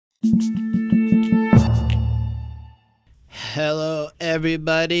Hello,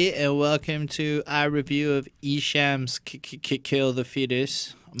 everybody, and welcome to our review of Esham's KKKill The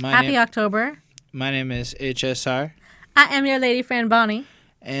Fetus. Happy October. My name is HSR. I am your lady friend, Bonnie.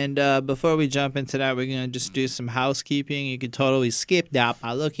 And before we jump into that, we're going to just do some housekeeping. You can totally skip that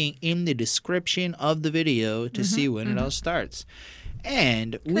by looking in the description of the video to see when it all starts.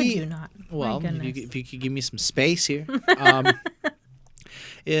 And you not? Well, if you could give me some space here.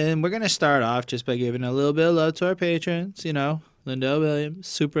 And we're going to start off just by giving a little bit of love to our patrons, you know, Linda Williams,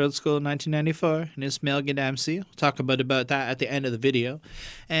 SuperOldSchool1994, and Ismail Gadamsi. We'll talk about that at the end of the video.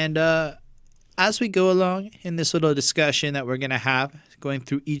 And as we go along in this little discussion that we're going to have, going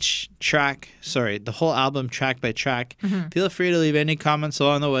through each track, the whole album track by track, feel free to leave any comments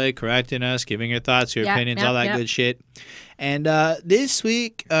along the way, correcting us, giving your thoughts, your opinions, all that good shit. And last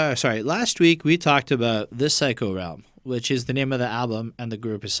week, we talked about The Psycho Realm, which is the name of the album, and the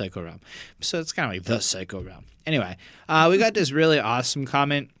group is Psycho Realm. So it's kind of like The Psycho Realm. Anyway, we got this really awesome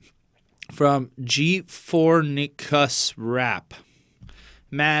comment from G4Nickus Rap.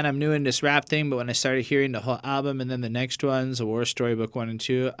 Man, I'm new in this rap thing, but when I started hearing the whole album and then the next ones, The War Storybook 1 and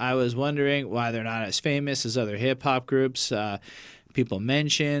 2, I was wondering why they're not as famous as other hip-hop groups. People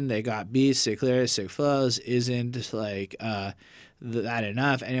mention they got beats, sick lyrics, sick flows, isn't like that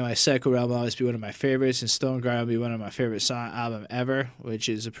enough. Anyway, Psycho Realm will always be one of my favorites, and Stone Grind will be one of my favorite album ever, which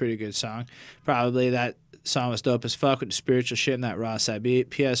is a pretty good song. Probably that song was dope as fuck with the spiritual shit in that raw side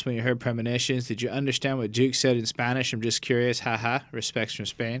beat. P.S. When you heard Premonitions, did you understand what Duke said in Spanish? I'm just curious. Haha. Respects from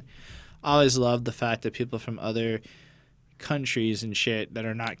Spain. Always loved the fact that people from other countries and shit that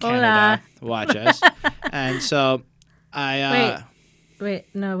are not Canada watch us. And so I... Wait,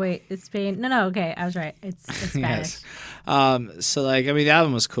 it's Spain. No, okay, I was right. It's Spanish. Yes. So, the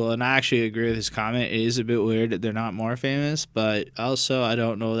album was cool, and I actually agree with his comment. It is a bit weird that they're not more famous, but also I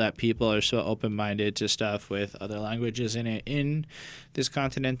don't know that people are so open-minded to stuff with other languages in it in this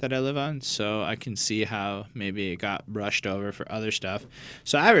continent that I live on, so I can see how maybe it got brushed over for other stuff.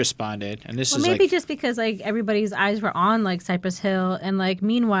 So I responded, and this is maybe just because, everybody's eyes were on, Cypress Hill, and,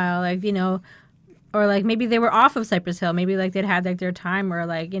 meanwhile, or maybe they were off of Cypress Hill. Maybe they'd had their time, or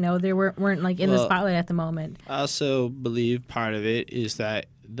they weren't in the spotlight at the moment. I also believe part of it is that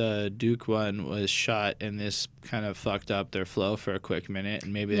the Duke one was shot and this kind of fucked up their flow for a quick minute,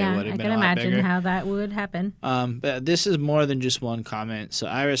 and maybe they would have been a lot bigger. I can imagine how that would happen. But this is more than just one comment. So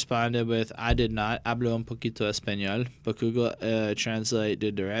I responded with, I did not hablo un poquito español, but Google Translate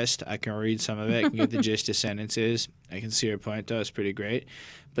did the rest. I can read some of it, I can get the gist of sentences. I can see your point, though. It's pretty great.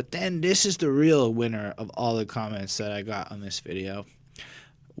 But then this is the real winner of all the comments that I got on this video.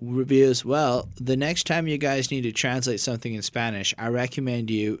 Reviews, well, the next time you guys need to translate something in Spanish, I recommend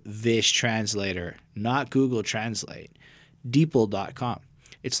you this translator, not Google Translate, DeepL.com.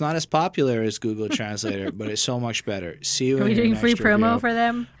 It's not as popular as Google Translator, but it's so much better. See you in your next review. Are we doing free promo for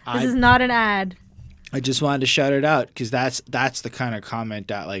them? This is not an ad. I just wanted to shout it out because that's the kind of comment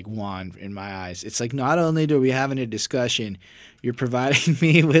that won in my eyes. It's not only are we having a discussion, you're providing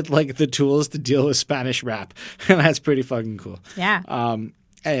me with the tools to deal with Spanish rap, and that's pretty fucking cool. Yeah.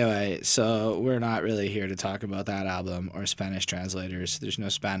 Anyway, so we're not really here to talk about that album or Spanish translators. There's no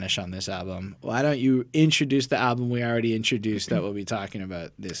Spanish on this album. Why don't you introduce the album we already introduced that we'll be talking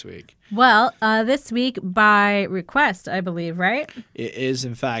about this week? Well, this week by request, I believe, right? It is,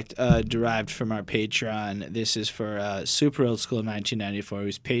 in fact, derived from our Patron. This is for SuperOldSchool1994,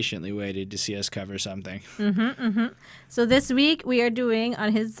 who's patiently waited to see us cover something. So this week we are doing,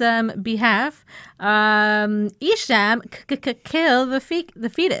 on his behalf, Esham KKKill The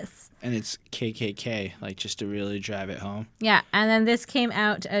Fetus. And it's KKK, just to really drive it home. Yeah, and then this came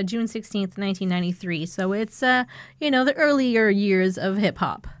out June 16th, 1993. So it's, the earlier years of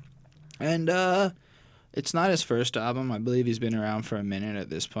hip-hop. And it's not his first album. I believe he's been around for a minute at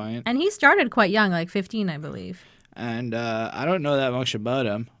this point. And he started quite young, 15, I believe. And I don't know that much about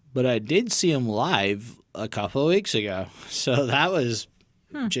him, but I did see him live a couple of weeks ago. So that was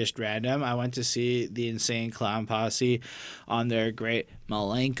just random. I went to see the Insane Clown Posse on their great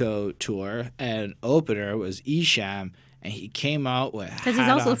Malenko tour, and opener was Esham, and he came out with because he's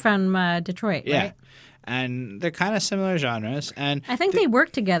also from Detroit, right? And they're kind of similar genres. And I think they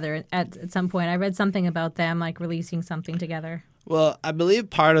worked together at some point. I read something about them releasing something together. Well, I believe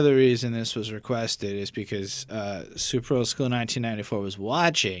part of the reason this was requested is because SuperOldSchool1994 was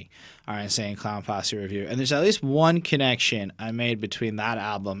watching our Insane Clown Posse review, and there's at least one connection I made between that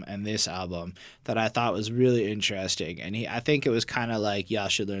album and this album that I thought was really interesting. And I think it was kind of like, y'all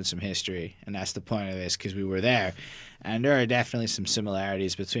should learn some history, and that's the point of this because we were there. And there are definitely some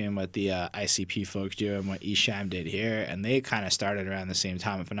similarities between what the ICP folk do and what Esham did here. And they kind of started around the same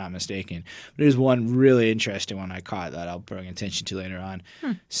time, if I'm not mistaken. But there's one really interesting one I caught that I'll bring attention to later on.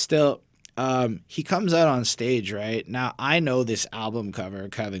 Still, he comes out on stage, right? Now, I know this album cover,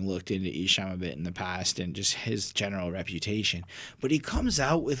 having looked into Esham a bit in the past and just his general reputation. But he comes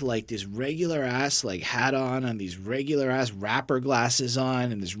out with like this regular ass like hat on and these regular ass rapper glasses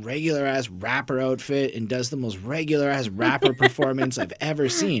on and this regular ass rapper outfit and does the most regular ass rapper performance I've ever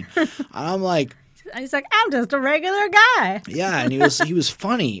seen. And I'm like, he's like, I'm just a regular guy. Yeah, and he was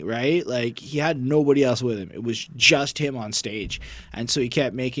funny, right? Like, he had nobody else with him. It was just him on stage. And so he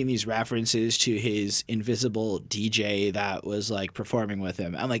kept making these references to his invisible DJ that was, like, performing with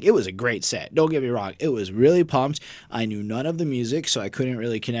him. I'm like, it was a great set. Don't get me wrong. It was really pumped. I knew none of the music, so I couldn't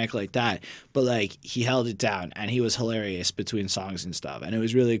really connect like that. But, like, he held it down, and he was hilarious between songs and stuff. And it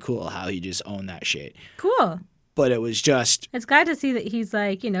was really cool how he just owned that shit. Cool. But it was just... It's glad to see that he's,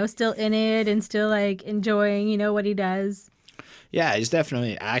 like, you know, still in it and still, like, enjoying, you know, what he does. Yeah, he's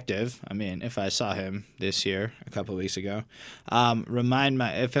definitely active. I mean, if I saw him this year, a couple of weeks ago,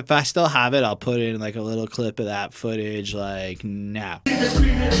 if I still have it, I'll put in, like, a little clip of that footage, like, now.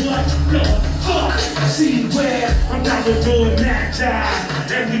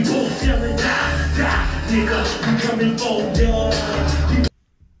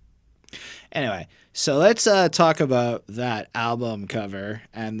 Anyway, so let's talk about that album cover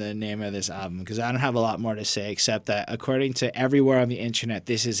and the name of this album, because I don't have a lot more to say except that according to everywhere on the internet,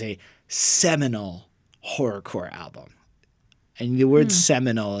 this is a seminal horrorcore album. And the word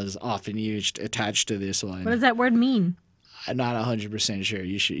seminal is often used attached to this one. What does that word mean? I'm not 100% sure.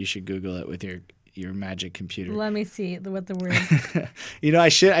 You should Google it with your magic computer. Let me see what the word is. You know, I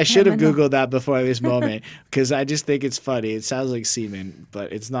should have Googled that before this moment because I just think it's funny. It sounds like semen,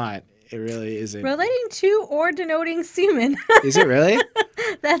 but it's not. It really isn't. Relating to or denoting semen. Is it really?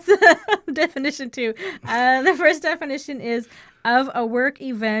 That's a definition too. The first definition is of a work,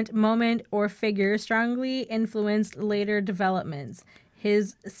 event, moment, or figure strongly influenced later developments.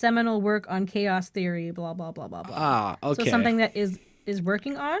 His seminal work on chaos theory, blah, blah, blah, blah, blah. Ah, okay. So something that is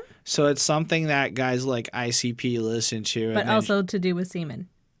working on. So it's something that guys like ICP listen to. But also to do with semen.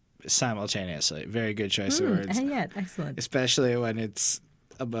 Simultaneously. Very good choice of words. Yeah, excellent. Especially when it's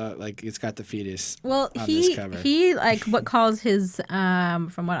about, like, it's got the fetus on this cover. He, like, what calls his,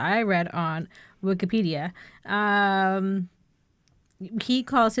 from what I read on Wikipedia, he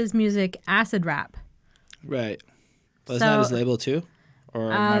calls his music acid rap. Right. But isn't that his label too?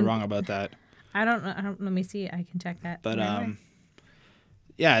 Or am I wrong about that? I don't know. Let me see. I can check that. But,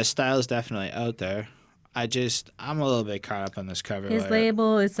 yeah, his style is definitely out there. I'm a little bit caught up on this cover. His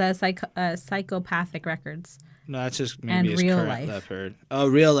label is Psychopathic Records. No, that's just maybe his Real current Life. leopard. Oh,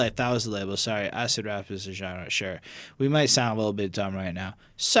 Real Life. That was the label. Sorry. Acid rap is a genre. Sure. We might sound a little bit dumb right now.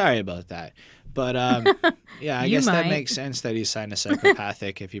 Sorry about that. But, yeah, I guess that makes sense that he signed a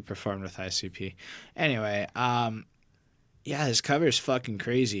Psychopathic if he performed with ICP. Anyway, yeah, his cover is fucking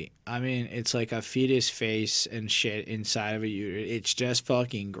crazy. I mean, it's like a fetus face and shit inside of a uterus. It's just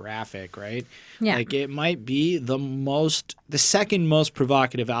fucking graphic, right? Yeah. Like, it might be the second most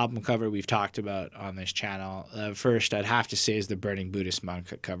provocative album cover we've talked about on this channel. First, I'd have to say, is the Burning Buddhist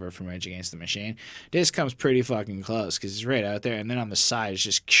Monk cover from Rage Against the Machine. This comes pretty fucking close because it's right out there. And then on the side, it's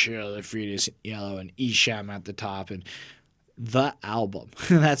just Kill the Fetus yellow and Esham at the top and the album.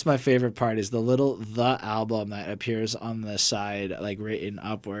 That's my favorite part, is the little the album that appears on the side, like written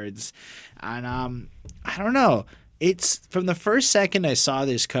upwards. And I don't know. It's from the first second I saw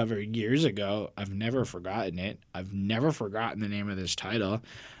this cover years ago, I've never forgotten it. I've never forgotten the name of this title.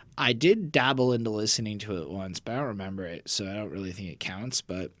 I did dabble into listening to it once, but I don't remember it, so I don't really think it counts.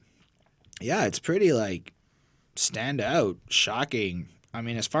 But yeah, it's pretty, like, stand out, shocking. I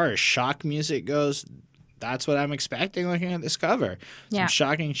mean, as far as shock music goes, that's what I'm expecting looking at this cover. Some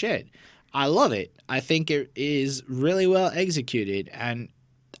shocking shit. I love it. I think it is really well executed. And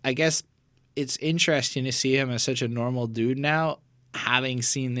I guess it's interesting to see him as such a normal dude now, having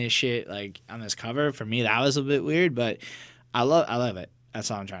seen this shit, like, on this cover. For me, that was a bit weird, but I love it. That's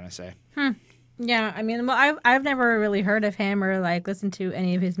all I'm trying to say. Yeah, I mean, well, I've never really heard of him or, like, listened to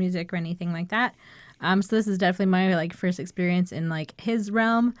any of his music or anything like that. So this is definitely my, like, first experience in, like, his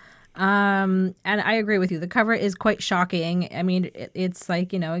realm. And I agree with you. The cover is quite shocking. I mean, it's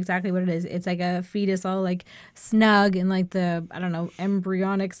like, you know, exactly what it is. It's like a fetus all, like, snug in, like, the, I don't know,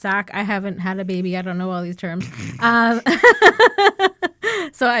 embryonic sac. I haven't had a baby. I don't know all these terms.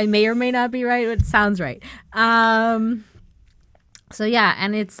 So I may or may not be right, but it sounds right. So yeah,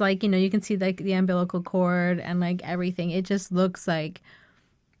 and it's like, you know, you can see, like, the umbilical cord and, like, everything. It just looks like,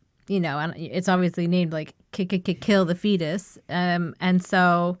 you know, and it's obviously named, like, KKKill The Fetus. And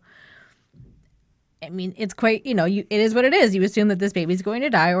so, I mean, it's quite, it is what it is. You assume that this baby's going to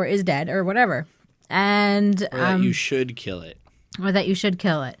die or is dead or whatever. And or that you should kill it. Or that you should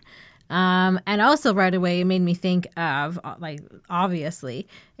kill it. And also right away, it made me think of, obviously,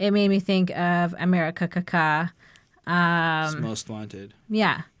 it made me think of America KKK. It's Most Wanted.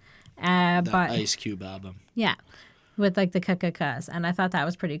 Yeah. The Ice Cube album. Yeah. With, the KKKs. And I thought that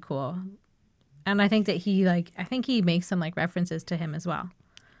was pretty cool. And I think that he makes some, references to him as well.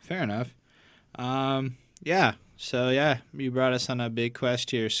 Fair enough. Yeah. So, yeah, you brought us on a big quest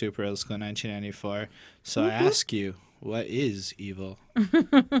here, SuperOldSchool1994. So I ask you, what is evil?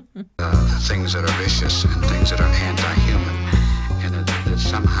 Things that are vicious and things that are anti-human. And that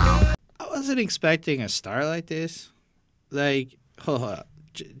somehow... I wasn't expecting a start like this. Hold up.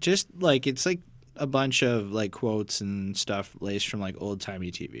 Just, it's a bunch of, quotes and stuff laced from,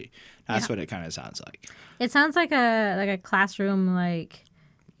 old-timey TV. That's what it kind of sounds like. It sounds like a classroom,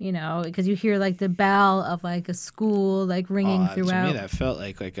 because you hear the bell of a school ringing throughout. To me, that felt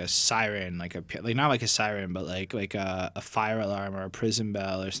like a siren, not like a siren, but like a fire alarm or a prison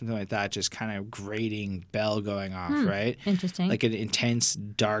bell or something like that. Just kind of grating bell going off, right? Interesting. Like an intense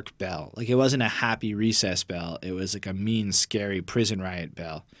dark bell. It wasn't a happy recess bell. It was a mean, scary prison riot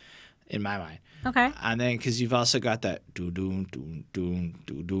bell, in my mind. Okay. And then because you've also got that doo-doom, doo-doom,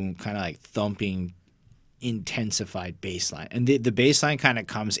 doo-doom kind of thumping, intensified bass line, and the bass line kind of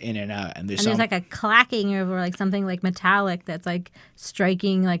comes in and out, and there's a clacking or something metallic that's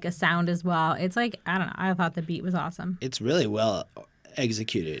striking a sound as well. It's I don't know, I thought the beat was awesome. It's really well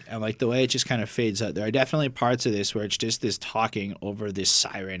executed, and the way it just kind of fades out. There are definitely parts of this where it's just this talking over this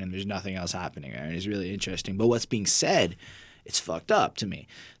siren and there's nothing else happening, and it's really interesting. But what's being said, it's fucked up to me.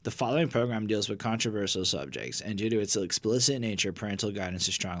 The following program deals with controversial subjects, and due to its explicit nature, parental guidance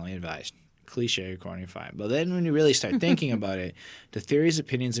is strongly advised. Cliche, corny, fine. But then when you really start thinking about it, the theories,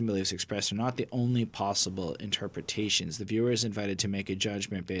 opinions, and beliefs expressed are not the only possible interpretations. The viewer is invited to make a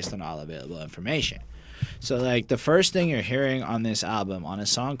judgment based on all available information. So, the first thing you're hearing on this album, on a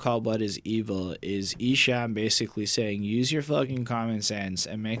song called What is Evil, is Esham basically saying, use your fucking common sense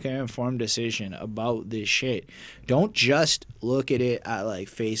and make an informed decision about this shit. Don't just look at it at,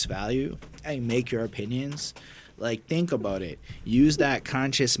 face value and make your opinions. Think about it. Use that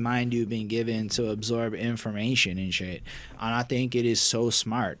conscious mind you've been given to absorb information and shit. And I think it is so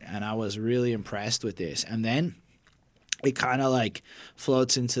smart. And I was really impressed with this. And then it kind of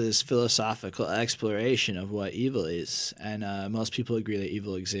floats into this philosophical exploration of what evil is. And most people agree that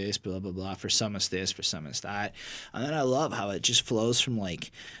evil exists, blah, blah, blah. For some it's this, for some it's that. And then I love how it just flows from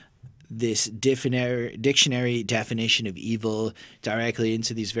this dictionary definition of evil directly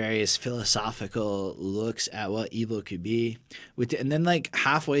into these various philosophical looks at what evil could be. And then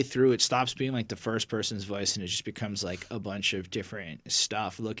halfway through, it stops being the first person's voice, and it just becomes a bunch of different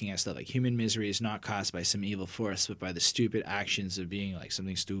stuff, looking at stuff human misery is not caused by some evil force, but by the stupid actions of being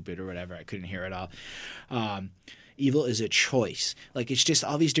something stupid or whatever. I couldn't hear it all. Evil is a choice. It's just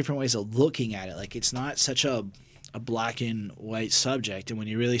all these different ways of looking at it. It's not such a black and white subject, and when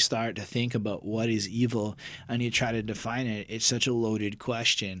you really start to think about what is evil and you try to define it, it's such a loaded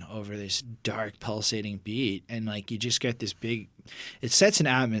question over this dark pulsating beat, and you just get this big, it sets an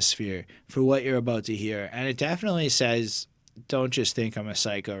atmosphere for what you're about to hear, and it definitely says, don't just think I'm a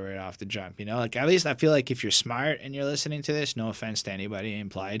psycho right off the jump, at least I feel if you're smart and you're listening to this, no offense to anybody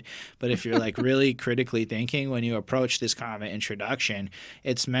implied, but if you're really critically thinking when you approach this kind of an introduction,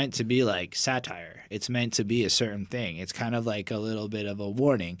 it's meant to be satire. It's meant to be a certain thing. It's kind of a little bit of a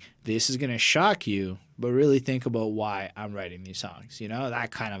warning. This is going to shock you, but really think about why I'm writing these songs.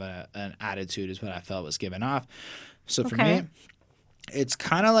 That kind of an attitude is what I felt was given off. So for me, it's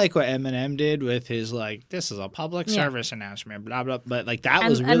kind of like what Eminem did with his this is a public service announcement, blah blah. But that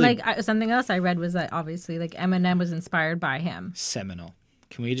was really something else I read was that obviously Eminem was inspired by him. Seminal.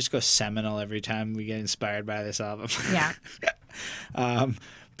 Can we just go seminal every time we get inspired by this album? Yeah.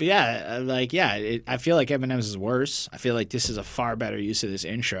 But yeah, I feel Eminem's is worse. I feel this is a far better use of this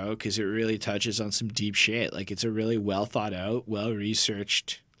intro because it really touches on some deep shit. It's a really well thought out, well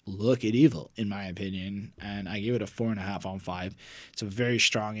researched look at evil, in my opinion, and I give it a 4.5 on 5. It's a very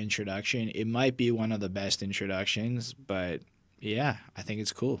strong introduction. It might be one of the best introductions, but yeah, I think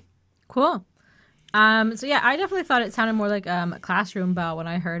it's cool. Cool. So yeah, I definitely thought it sounded more like a classroom bell when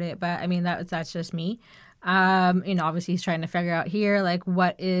I heard it, but I mean that's just me. Obviously he's trying to figure out here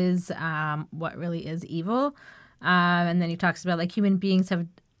what really is evil, and then he talks about human beings have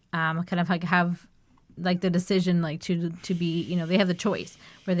kind of have the decision to be, they have the choice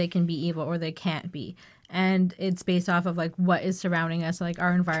where they can be evil or they can't be, and it's based off of what is surrounding us,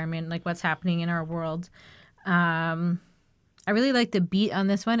 our environment, what's happening in our world. I really like the beat on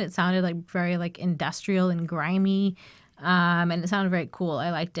this one. It sounded like very like industrial and grimy, and it sounded very cool.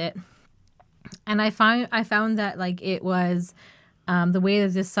 I liked it, and I found that like it was the way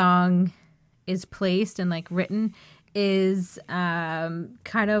that this song is placed and like written is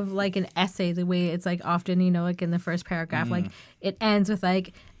kind of like an essay. The way it's like often, you know, like in the first paragraph, like it ends with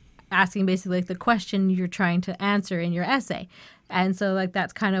like asking basically like the question you're trying to answer in your essay, and so like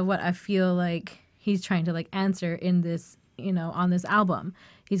that's kind of what I feel like he's trying to like answer in this, you know, on this album.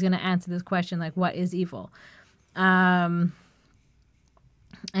 He's going to answer this question, like, what is evil? And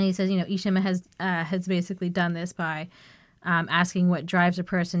he says, you know, Esham has basically done this by asking what drives a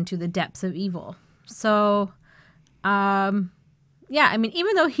person to the depths of evil. So, yeah, I mean,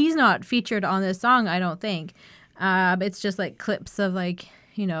 even though he's not featured on this song, I don't think, it's just like clips of like,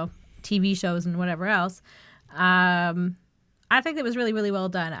 you know, TV shows and whatever else. I think it was really, really well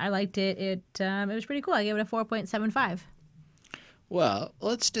done. I liked it. It was pretty cool. I gave it a 4.75. Well,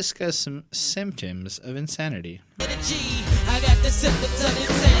 let's discuss some symptoms of insanity.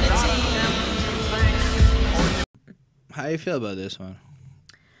 How do you feel about this one?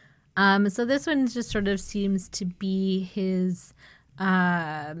 So this one just sort of seems to be his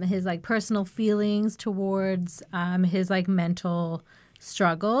like personal feelings towards his like mental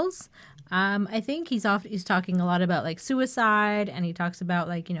struggles. I think he's talking a lot about like suicide, and he talks about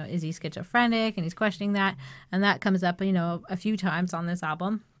like, you know, is he schizophrenic, and he's questioning that, and that comes up, you know, a few times on this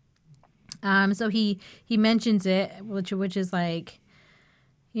album. So he mentions it, which is like,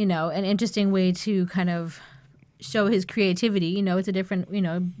 you know, an interesting way to kind of show his creativity. You know, it's a different, you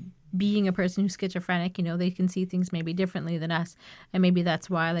know, being a person who's schizophrenic, you know, they can see things maybe differently than us, and maybe that's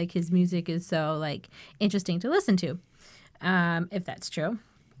why like his music is so like interesting to listen to, if that's true.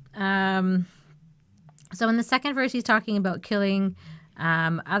 So in the second verse, he's talking about killing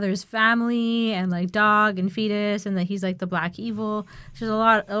others' family and like dog and fetus, and that he's like the black evil. There's a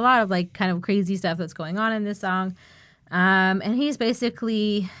lot of like kind of crazy stuff that's going on in this song, and he's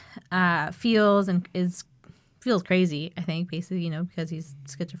basically feels crazy. I think basically, you know, because he's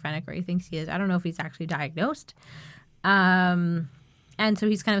schizophrenic, or he thinks he is. I don't know if he's actually diagnosed, and so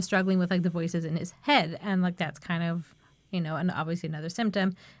he's kind of struggling with like the voices in his head, and like that's kind of, you know, and obviously another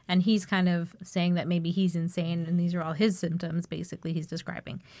symptom. And he's kind of saying that maybe he's insane, and these are all his symptoms, basically, he's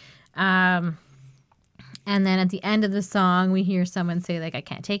describing. And then at the end of the song, we hear someone say, like, I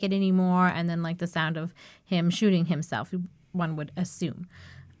can't take it anymore. And then, like, the sound of him shooting himself, one would assume.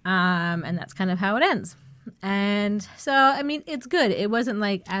 And that's kind of how it ends. And so, I mean, it's good. It wasn't,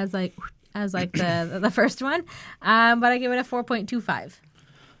 like, as the first one. But I give it a 4.25.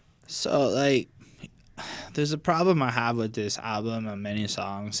 So, like, there's a problem I have with this album and many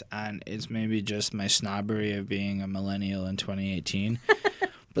songs, and it's maybe just my snobbery of being a millennial in 2018.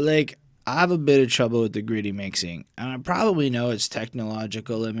 But, like, I have a bit of trouble with the gritty mixing, and I probably know it's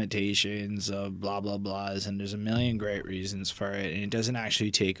technological limitations of blah, blah, blahs, and there's a million great reasons for it, and it doesn't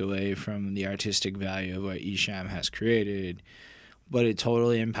actually take away from the artistic value of what Esham has created, but it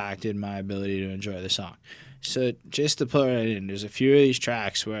totally impacted my ability to enjoy the song. So just to put it in, there's a few of these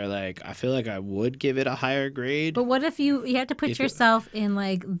tracks where, like, I feel like I would give it a higher grade. But what if you have to put yourself in,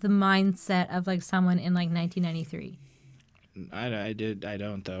 like, the mindset of, like, someone in, like, 1993? I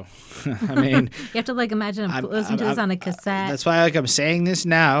don't, though. I mean... You have to, like, imagine listening to this on a cassette. That's why, like, I'm saying this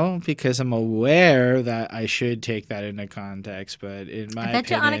now, because I'm aware that I should take that into context, but in my opinion... I bet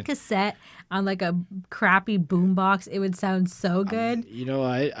you on a cassette, on, like, a crappy boombox, it would sound so good. You know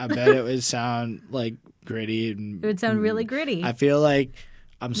what? I bet it would sound, like... gritty, and it would sound really gritty. I feel like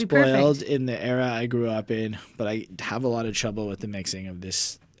I'm spoiled in the era I grew up in, but I have a lot of trouble with the mixing of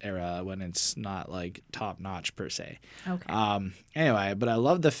this era when it's not like top notch per se. Okay. Anyway, but I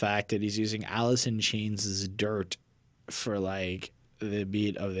love the fact that he's using Alice in Chains' Dirt for like the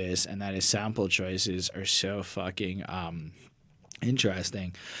beat of this, and that his sample choices are so fucking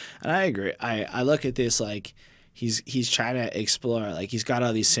interesting. And I agree. I look at this like he's trying to explore, like, he's got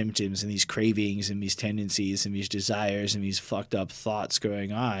all these symptoms and these cravings and these tendencies and these desires and these fucked up thoughts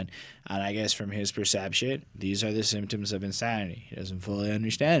going on, and I guess from his perception, these are the symptoms of insanity. He doesn't fully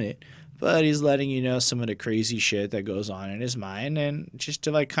understand it, but he's letting you know some of the crazy shit that goes on in his mind, and just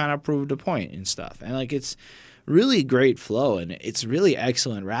to like kind of prove the point and stuff. And like, it's really great flow, and it's really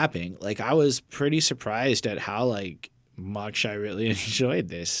excellent rapping. Like, I was pretty surprised at how like much I really enjoyed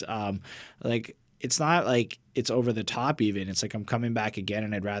this. Like, it's not like it's over the top even. It's like I'm coming back again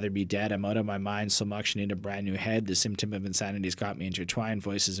and I'd rather be dead. I'm out of my mind so much and need a brand new head. The symptom of insanity's got me intertwined.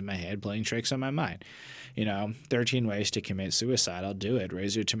 Voices in my head playing tricks on my mind. 13 ways to commit suicide. I'll do it.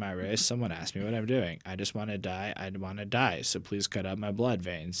 Razor to my wrist. Someone asked me what I'm doing. I just want to die. I want to die. So please cut out my blood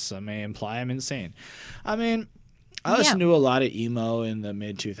veins. Some may imply I'm insane. I mean, I listened to a lot of emo in the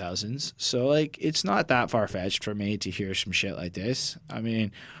mid 2000s. So like, it's not that far fetched for me to hear some shit like this. I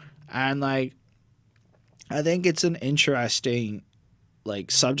mean, and like, I think it's an interesting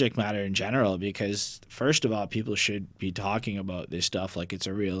like subject matter in general because first of all, people should be talking about this stuff like it's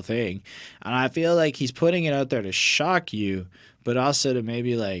a real thing. And I feel like he's putting it out there to shock you, but also to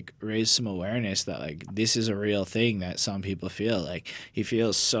maybe like raise some awareness that like this is a real thing that some people feel. Like he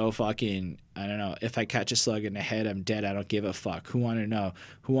feels so fucking, I don't know, if I catch a slug in the head, I'm dead. I don't give a fuck. Who want to know?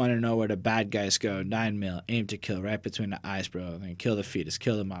 Who want to know where the bad guys go? 9mm, aim to kill right between the eyes, bro. And then kill the fetus,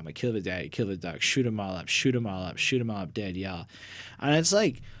 kill the mama, kill the daddy, kill the dog, shoot them all up, shoot them all up, shoot them all up dead, y'all. And it's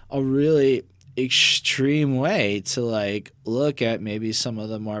like a really extreme way to like look at maybe some of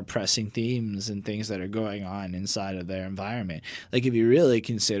the more pressing themes and things that are going on inside of their environment. Like if you really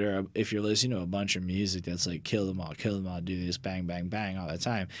consider, if you're listening to a bunch of music that's like kill them all, do this, bang, bang, bang all the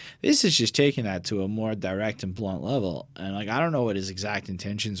time, this is just taking that to a more direct and blunt level. And like I don't know what his exact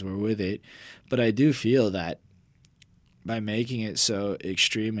intentions were with it, but I do feel that by making it so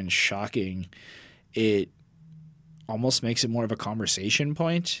extreme and shocking, it almost makes it more of a conversation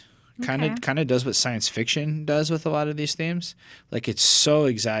point. Kind of does what science fiction does with a lot of these themes. Like it's so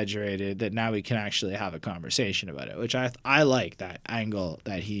exaggerated that now we can actually have a conversation about it, which I like that angle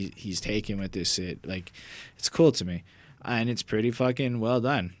that he's taken with this. It's cool to me, and it's pretty fucking well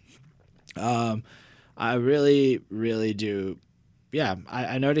done. I really, really do. Yeah,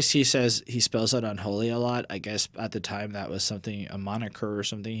 I noticed he spells out unholy a lot. I guess at the time that was a moniker or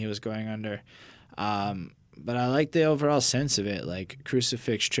something he was going under. But I like the overall sense of it, like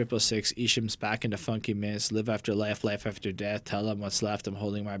crucifix, 666, Esham's back into funky mist, live after life, life after death, tell them what's left, I'm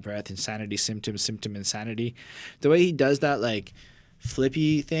holding my breath, insanity, symptom, insanity. The way he does that like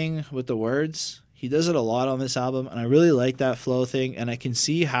flippy thing with the words, he does it a lot on this album, and I really like that flow thing, and I can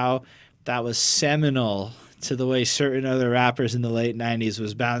see how that was seminal to the way certain other rappers in the late 90s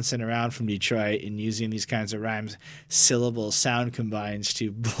was bouncing around from Detroit and using these kinds of rhymes, syllable sound combines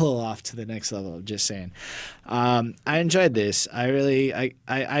to blow off to the next level. I'm just saying. I enjoyed this. I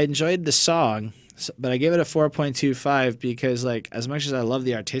enjoyed the song, but I gave it a 4.25 because like as much as I love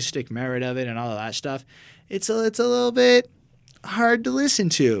the artistic merit of it and all of that stuff, it's a little bit hard to listen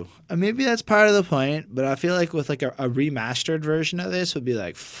to. Maybe that's part of the point, but I feel like with like a remastered version of this would be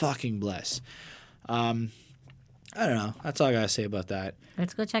like fucking bless. I don't know. That's all I gotta say about that.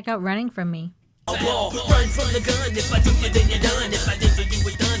 Let's go check out Running From Me. Run from the gun. If I took you, then you're done. If I did, so you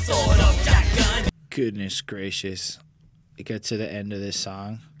were done. Sword up, shotgun. Goodness gracious. It gets to the end of this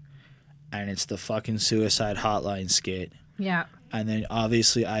song, and it's the fucking suicide hotline skit. Yeah. And then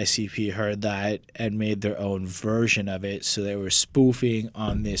obviously ICP heard that and made their own version of it, so they were spoofing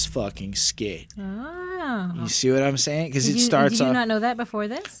on this fucking skit. Oh. You see what I'm saying? Because it starts off... Did you not know that before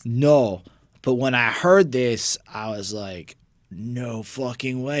this? No. But when I heard this, I was like, no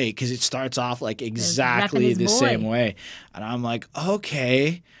fucking way. Because it starts off like exactly the same way. And I'm like,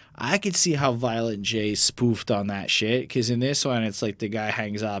 okay, I could see how Violent J spoofed on that shit. Because in this one, it's like the guy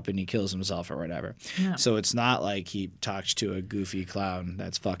hangs up and he kills himself or whatever. Yeah. So it's not like he talks to a goofy clown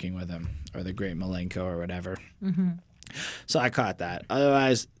that's fucking with him. Or the Great Malenko or whatever. Mm-hmm. So I caught that.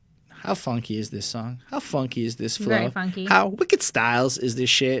 Otherwise... How funky is this song? How funky is this flow? Very funky. How wicked styles is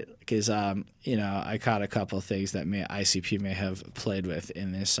this shit? Because, I caught a couple things that ICP may have played with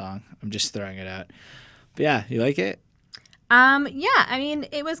in this song. I'm just throwing it out. But yeah, you like it? Yeah, I mean,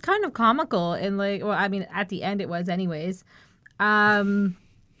 it was kind of comical and at the end it was anyways.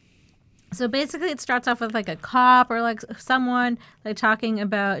 So basically it starts off with like a cop or like someone like talking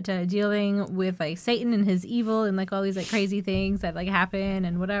about dealing with like Satan and his evil and like all these like crazy things that like happen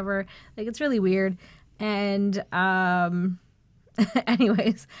and whatever. Like it's really weird. And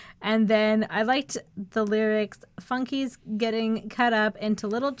anyways, and then I liked the lyrics, Funky's getting cut up into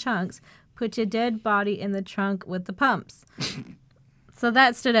little chunks, put your dead body in the trunk with the pumps. So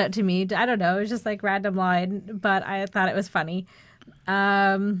that stood out to me. I don't know, it was just like random line, but I thought it was funny.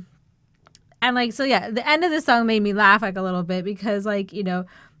 And like, so yeah, the end of the song made me laugh like a little bit because like,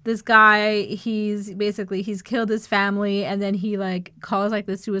 this guy, he's killed his family and then he like calls like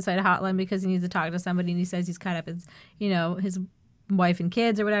the suicide hotline because he needs to talk to somebody and he says he's cut up his, his wife and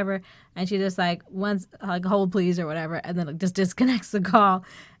kids or whatever. And she just like wants like hold please or whatever. And then like just disconnects the call.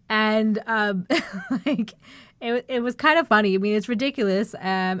 And like it was kind of funny. I mean, it's ridiculous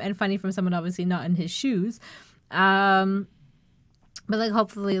and funny from someone obviously not in his shoes. But like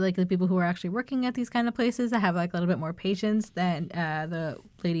hopefully like the people who are actually working at these kind of places that have like a little bit more patience than the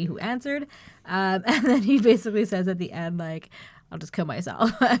lady who answered. And then he basically says at the end, like, I'll just kill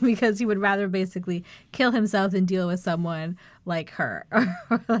myself because he would rather basically kill himself than deal with someone like her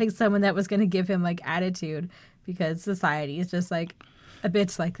or like someone that was going to give him like attitude because society is just like a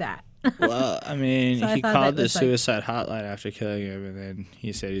bitch like that. Well, I mean, So I he thought called that the was, like- suicide hotline after killing him, and then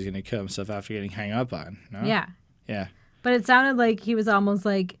he said he's going to kill himself after getting hung up on. No? Yeah. Yeah. But it sounded like he was almost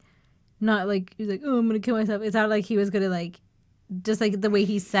like, not like, he was like, oh, I'm going to kill myself. It sounded like he was going to like, just like the way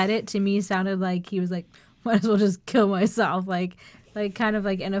he said it to me sounded like he was like, might as well just kill myself. Like kind of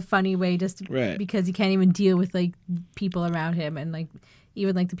like in a funny way, just Right. because he can't even deal with like people around him. And like,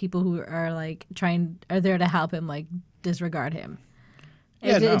 even like the people who are like are there to help him, like disregard him.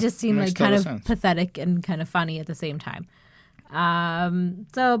 Yeah, It just seemed makes like kind of total sense. pathetic and kind of funny at the same time.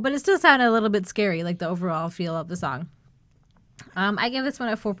 But it still sounded a little bit scary, like the overall feel of the song. I give this one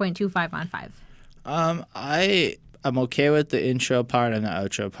a 4.25 on 5. I'm okay with the intro part and the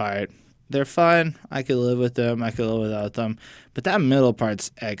outro part. They're fun. I could live with them. I could live without them. But that middle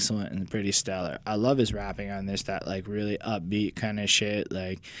part's excellent and pretty stellar. I love his rapping on this, that like really upbeat kind of shit.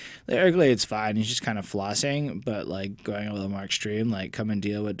 Like lyrically, it's fine. He's just kind of flossing, but like going a little more extreme. Like come and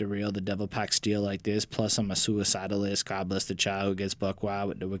deal with the real, the devil pack steel like this. Plus, I'm a suicidalist. God bless the child who gets buck wild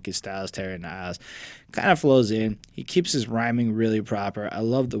with the wicked styles tearing the aisles. Kind of flows in. He keeps his rhyming really proper. I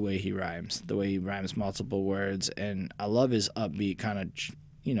love the way he rhymes. The way he rhymes multiple words, and I love his upbeat kind of,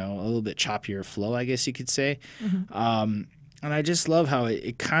 you know, a little bit choppier flow, I guess you could say. And I just love how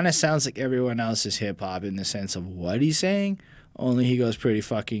it kind of sounds like everyone else's hip-hop in the sense of what he's saying, only he goes pretty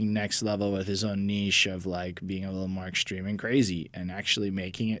fucking next level with his own niche of, like, being a little more extreme and crazy and actually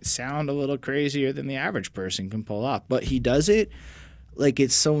making it sound a little crazier than the average person can pull off. But he does it like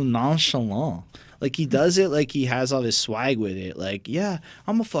it's so nonchalant. Like, he does it like he has all this swag with it. Like, yeah,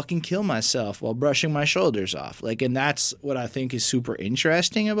 I'm gonna fucking kill myself while brushing my shoulders off. Like, and that's what I think is super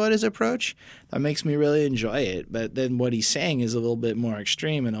interesting about his approach. That makes me really enjoy it. But then what he's saying is a little bit more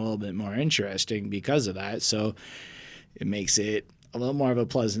extreme and a little bit more interesting because of that. So it makes it a little more of a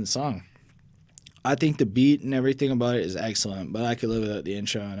pleasant song. I think the beat and everything about it is excellent, but I could live without the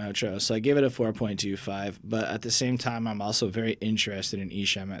intro and outro. So I give it a 4.25. But at the same time, I'm also very interested in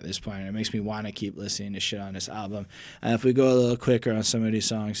Esham at this point. It makes me want to keep listening to shit on this album. And if we go a little quicker on some of these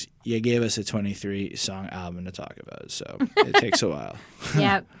songs, you gave us a 23-song album to talk about. So it takes a while.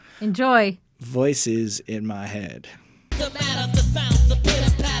 Yeah, enjoy. Voices in my head. The matter, the sounds, the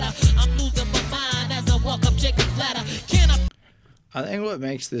pitter patter. I'm losing my mind as I walk up Jacob's ladder. Can I? I think what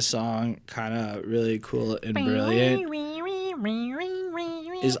makes this song kind of really cool and brilliant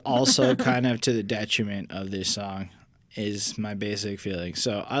is also kind of to the detriment of this song, is my basic feeling.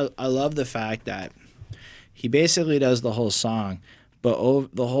 So I love the fact that he basically does the whole song, but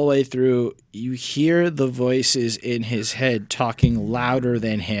the whole way through, you hear the voices in his head talking louder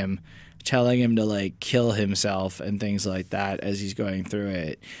than him, telling him to like kill himself and things like that as he's going through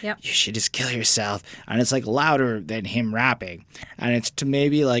it. Yep. You should just kill yourself. And it's like louder than him rapping. And it's to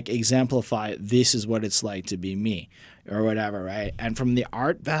maybe like exemplify this is what it's like to be me or whatever, right? And from the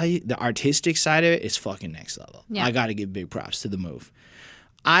art value, the artistic side of it, it's fucking next level. Yeah. I got to give big props to the move.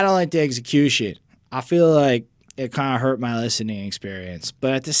 I don't like the execution. I feel like it kind of hurt my listening experience.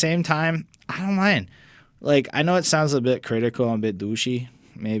 But at the same time, I don't mind. Like, I know it sounds a bit critical and a bit douchey,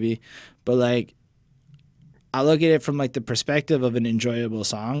 maybe. But, like, I look at it from, like, the perspective of an enjoyable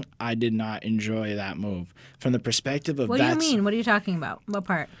song. I did not enjoy that move. From the perspective of What do you mean? What are you talking about? What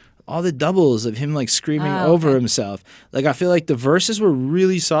part? all the doubles of him, like, screaming over himself. Like, I feel like the verses were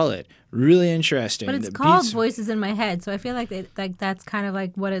really solid, really interesting. But it's The called beats- Voices in My Head, so I feel like that's kind of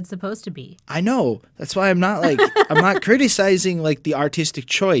like what it's supposed to be. I know. That's why I'm not, like, I'm not criticizing, like, the artistic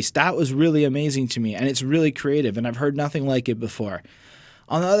choice. That was really amazing to me, and it's really creative, and I've heard nothing like it before.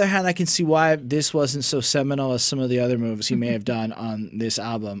 On the other hand, I can see why this wasn't so seminal as some of the other moves he may have done on this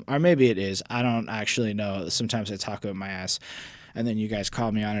album. Or maybe it is. I don't actually know. Sometimes I talk out my ass, and then you guys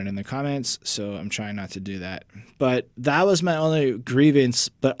call me on it in the comments, so I'm trying not to do that. But that was my only grievance,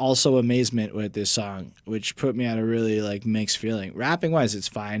 but also amazement with this song, which put me at a really, like, mixed feeling. Rapping-wise, it's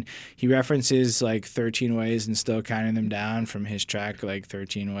fine. He references, like, 13 ways and still counting them down from his track, like,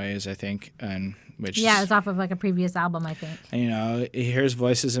 13 ways, I think, and which Yeah, it's off of like a previous album, I think. you know, he hears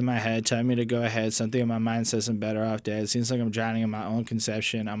voices in my head telling me to go ahead. Something in my mind says I'm better off dead. It seems like I'm drowning in my own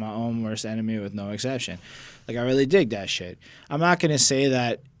conception. I'm my own worst enemy with no exception. Like, I really dig that shit. I'm not going to say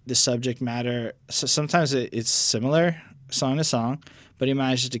that the subject matter, so sometimes it's similar song to song, but he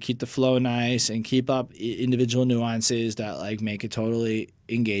manages to keep the flow nice and keep up individual nuances that like make it totally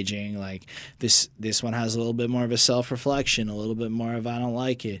engaging. Like this one has a little bit more of a self-reflection, a little bit more of I don't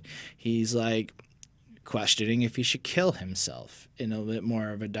like it. He's like questioning if he should kill himself in a bit more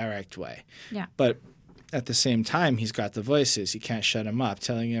of a direct way. Yeah. But at the same time, he's got the voices. He can't shut him up,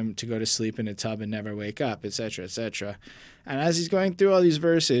 telling him to go to sleep in a tub and never wake up, etc., etc. And as he's going through all these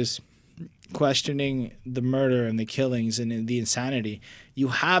verses, questioning the murder and the killings and the insanity, you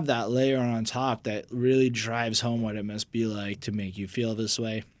have that layer on top that really drives home what it must be like to make you feel this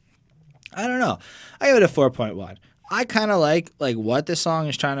way. I don't know. I give it a 4.1. I kind of like what this song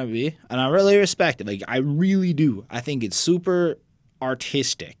is trying to be, and I really respect it. Like, I really do. I think it's super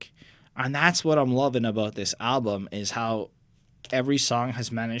artistic, and that's what I'm loving about this album is how every song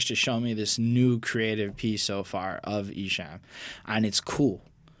has managed to show me this new creative piece so far of Esham, and it's cool.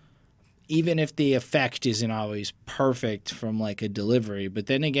 Even if the effect isn't always perfect from like a delivery. But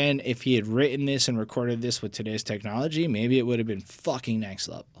then again, if he had written this and recorded this with today's technology, maybe it would have been fucking next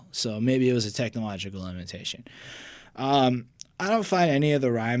level. So maybe it was a technological limitation. I don't find any of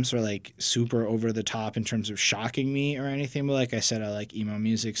the rhymes are like super over the top in terms of shocking me or anything. But like I said, I like emo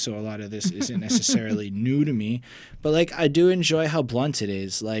music, so a lot of this isn't necessarily new to me. But like I do enjoy how blunt it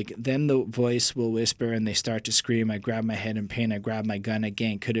is. Like then the voice will whisper and they start to scream. I grab my head in pain. I grab my gun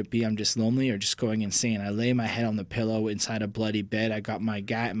again. Could it be I'm just lonely or just going insane? I lay my head on the pillow inside a bloody bed. I got my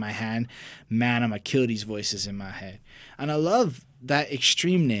gat in my hand. Man, I'm gonna kill these voices in my head. And I love that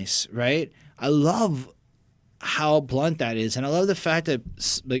extremeness, right? I love how blunt that is, and I love the fact that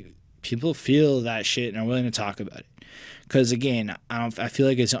like people feel that shit and are willing to talk about it. Because again, I feel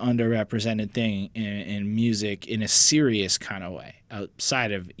like it's an underrepresented thing in music in a serious kind of way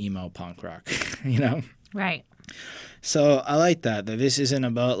outside of emo punk rock, you know? Right. So I like that this isn't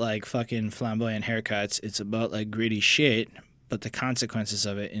about like fucking flamboyant haircuts. It's about like gritty shit, but the consequences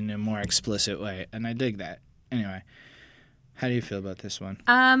of it in a more explicit way, and I dig that. Anyway. How do you feel about this one?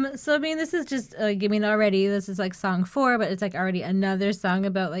 So I mean, this is just already this is like song 4, but it's like already another song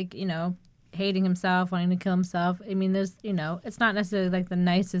about like, you know, hating himself, wanting to kill himself. I mean, there's, you know, it's not necessarily like the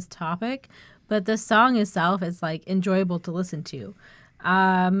nicest topic, but the song itself is like enjoyable to listen to.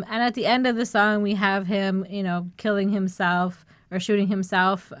 And at the end of the song, we have him, you know, killing himself or shooting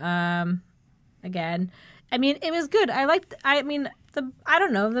himself again. I mean, it was good. I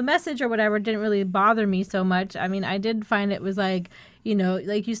don't know, the message or whatever didn't really bother me so much. I mean, I did find it was like, you know,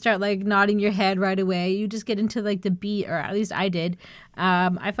 like you start like nodding your head right away. You just get into like the beat, or at least I did.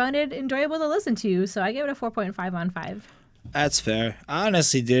 I found it enjoyable to listen to, so I gave it a 4.5 on 5. That's fair. I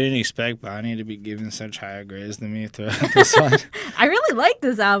honestly didn't expect Bonnie to be given such higher grades than me throughout this one. I really like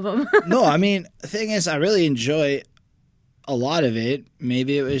this album. No, I mean, the thing is, I really enjoy a lot of it.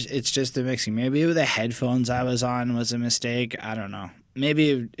 Maybe it's just the mixing. Maybe the headphones I was on was a mistake. I don't know.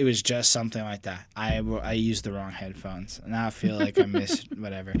 Maybe it was just something like that. I used the wrong headphones. Now I feel like I missed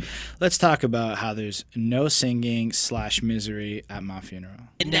whatever. Let's talk about how there's no singing / misery at my funeral.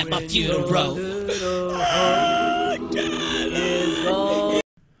 And at my funeral.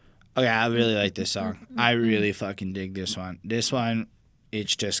 Okay, I really like this song. I really fucking dig this one. This one,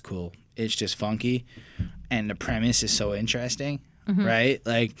 it's just cool. It's just funky. And the premise is so interesting, right?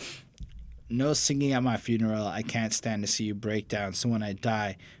 Like, no singing at my funeral. I can't stand to see you break down. So when I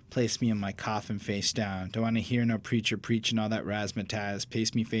die, place me in my coffin face down. Don't want to hear no preacher preaching all that razzmatazz.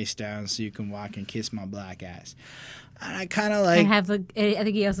 Pace me face down so you can walk and kiss my black ass. And I kind of like... I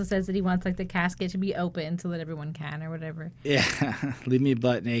think he also says that he wants like the casket to be open so that everyone can or whatever. Yeah, leave me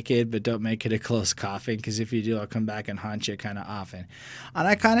butt naked, but don't make it a close coffin, because if you do, I'll come back and haunt you kind of often. And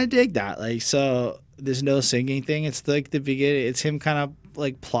I kind of dig that. Like, so there's no singing thing. It's like the beginning. It's him kind of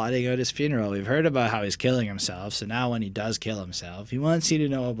like plotting out his funeral. We've heard about how he's killing himself, so now when he does kill himself, he wants you to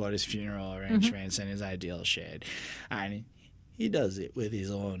know about his funeral arrangements and his ideal shit. And he does it with his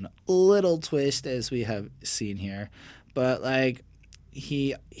own little twist, as we have seen here. But like,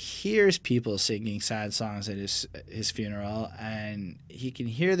 he hears people singing sad songs at his funeral, and he can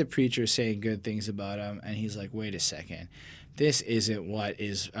hear the preacher saying good things about him, and he's like, wait a second, this isn't what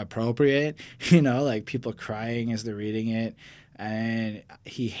is appropriate. You know, like people crying as they're reading it. And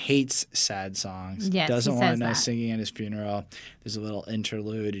he hates sad songs. Yes, doesn't he want says to know that. singing at his funeral. There's a little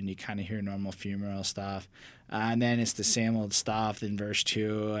interlude, and you kind of hear normal funeral stuff. And then it's the same old stuff in verse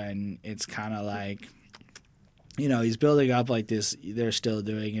 2, and it's kind of like, you know, he's building up like this. They're still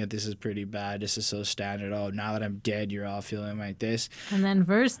doing it. This is pretty bad. This is so standard. Oh, now that I'm dead, you're all feeling like this. And then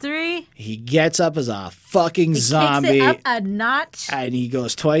verse 3. He gets up as a fucking zombie. Takes it up a notch. And he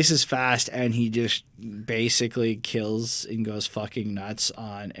goes twice as fast, and he just basically kills and goes fucking nuts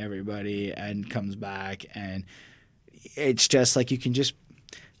on everybody and comes back. And it's just like you can just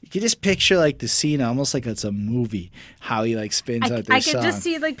picture like the scene almost like it's a movie. How he like spins out this song. I can just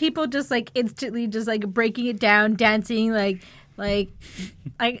see like people just like instantly just like breaking it down, dancing like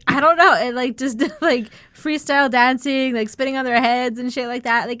I don't know, and like just like freestyle dancing, like spinning on their heads and shit like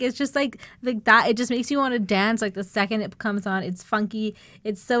that. Like it's just like that. It just makes you want to dance. Like the second it comes on, it's funky.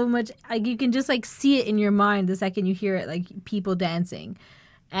 It's so much like you can just like see it in your mind the second you hear it, like people dancing,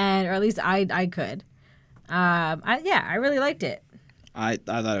 and or at least I could. I really liked it. I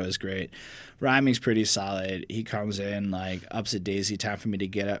thought it was great. Rhyming's pretty solid. He comes in like ups a daisy, time for me to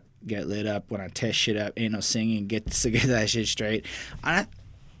get lit up. When I test shit up, ain't no singing. Get that shit straight. I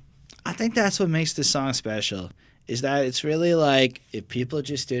think that's what makes this song special. Is that it's really like if people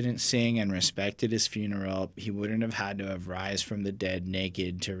just didn't sing and respected his funeral, he wouldn't have had to have rise from the dead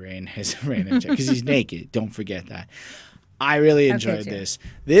naked to reign because he's naked. Don't forget that. I really enjoyed this.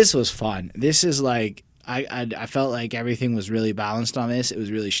 This was fun. This is like. I felt like everything was really balanced on this. It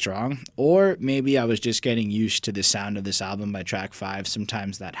was really strong. Or maybe I was just getting used to the sound of this album by track 5.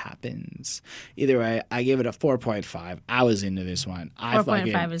 Sometimes that happens. Either way, I gave it a 4.5. I was into this one.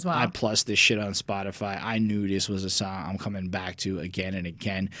 4.5 as well. I plus this shit on Spotify. I knew this was a song I'm coming back to again and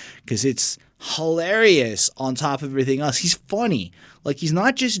again because it's hilarious on top of everything else. He's funny. Like, he's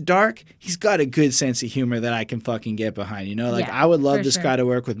not just dark. He's got a good sense of humor that I can fucking get behind. You know, like, I would love this guy to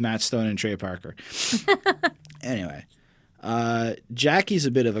work with Matt Stone and Trey Parker. Anyway, Jackie's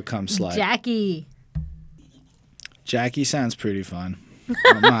a bit of a cum slut. Jackie sounds pretty fun.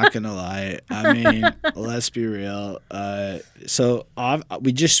 I'm not going to lie. I mean, let's be real. So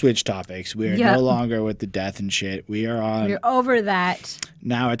we just switched topics. We are no longer with the death and shit. We are on. You're over that.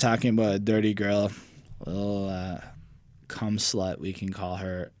 Now we're talking about a dirty girl. A little cum slut, we can call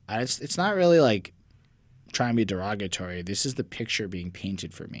her. It's not really like trying to be derogatory. This is the picture being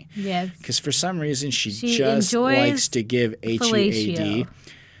painted for me. Yes. Because for some reason she just likes to give HEAD.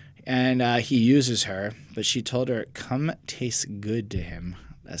 And he uses her, but she told her, "Cum tastes good to him."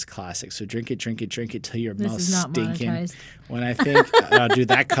 That's classic. So drink it till your mouth's stinking. Monetized. When I think, dude,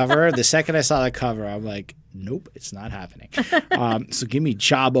 that cover, the second I saw the cover, I'm like, nope, it's not happening. So give me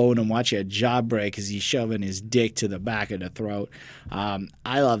Jawbone and watch your jaw break as he's shoving his dick to the back of the throat.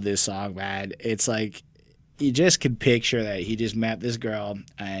 I love this song, man. It's like, you just can picture that he just met this girl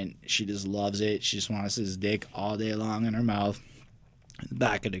and she just loves it. She just wants his dick all day long in her mouth, in the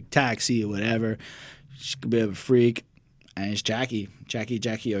back of the taxi or whatever. She's a bit of a freak. And it's Jackie,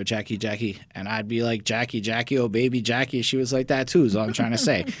 oh, Jackie. And I'd be like, Jackie, oh, baby, Jackie. She was like that, too, is all I'm trying to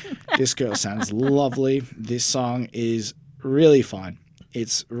say. This girl sounds lovely. This song is really fun.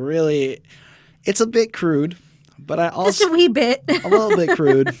 It's a bit crude, but I also... Just a wee bit. A little bit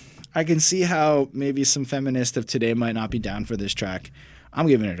crude. I can see how maybe some feminists of today might not be down for this track. I'm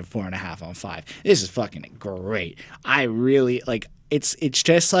giving it a 4.5 on 5. This is fucking great. I really, like, it's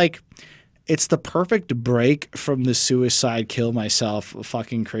just like... It's the perfect break from the suicide kill myself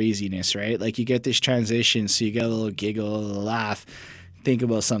fucking craziness, right? Like you get this transition, so you get a little giggle, a little laugh, think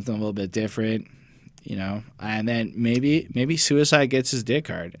about something a little bit different, you know? And then maybe suicide gets his dick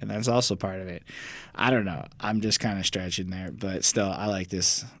hard, and that's also part of it. I don't know. I'm just kind of stretching there, but still, I like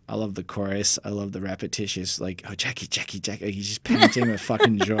this. I love the chorus. I love the repetitious, like, oh, Jackie. He's just panting with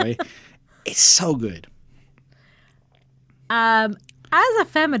fucking joy. It's so good. As a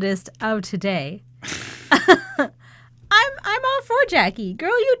feminist of today, I'm all for Jackie.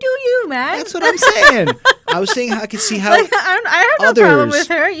 Girl, you do you, man. That's what I'm saying. I was saying I could see how like, I have no problem with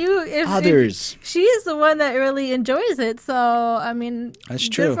her. If she's the one that really enjoys it, so I mean, that's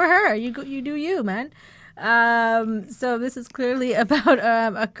true. Good for her. You do you, man. So this is clearly about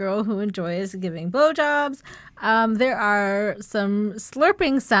a girl who enjoys giving blowjobs. There are some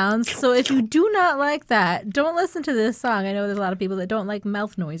slurping sounds, so if you do not like that, don't listen to this song. I know there's a lot of people that don't like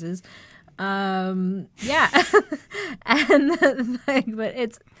mouth noises. Yeah, and like, but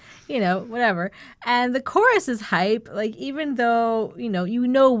it's, you know, whatever. And the chorus is hype, like, even though, you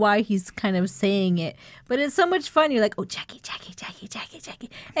know why he's kind of saying it, but it's so much fun. You're like, oh, Jackie.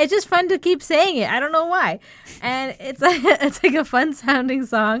 It's just fun to keep saying it. I don't know why. And it's like a fun sounding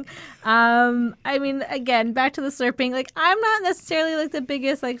song. I mean, again, back to the slurping, like, I'm not necessarily like the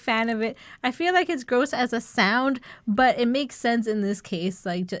biggest like fan of it. I feel like it's gross as a sound, but it makes sense in this case.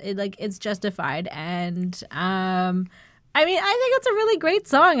 Like, it's justified. And, I mean, I think it's a really great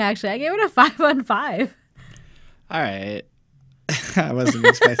song, actually. I gave it a 5 on 5. All right. I wasn't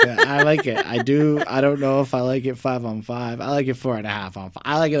expecting that. I like it. I do. I don't know if I like it 5 on 5. I like it 4.5 on 5.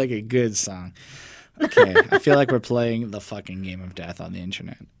 I like it like a good song. Okay. I feel like we're playing the fucking game of death on the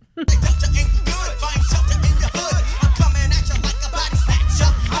internet.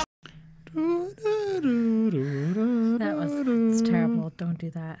 do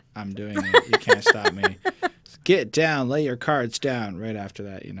that. I'm doing it. You can't stop me. Get down, lay your cards down. Right after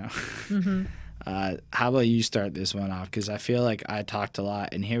that, you know. Mm-hmm. How about you start this one off? Because I feel like I talked a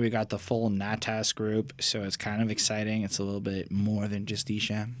lot, and here we got the full Natas group, so it's kind of exciting. It's a little bit more than just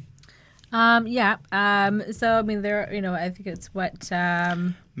Esham. Yeah. So I mean, there. I think it's what.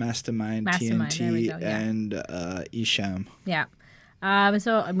 Mastamind, TNT, yeah. and Esham. Yeah.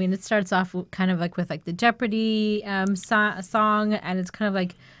 So I mean, it starts off kind of like with like the Jeopardy song, and it's kind of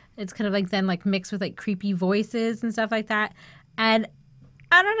like then like mixed with like creepy voices and stuff like that, and.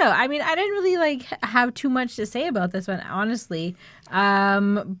 I don't know. I mean, I didn't really like have too much to say about this one, honestly.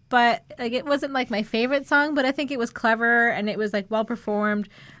 But like, it wasn't like my favorite song, but I think it was clever and it was like well performed.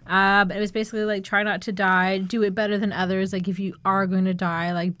 It was basically like try not to die, do it better than others. Like if you are going to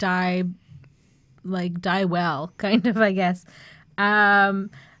die, die well, kind of, I guess.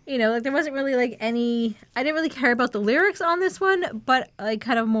 Like there wasn't really like any. I didn't really care about the lyrics on this one, but like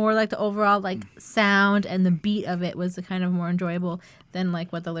kind of more like the overall like sound and the beat of it was kind of more enjoyable than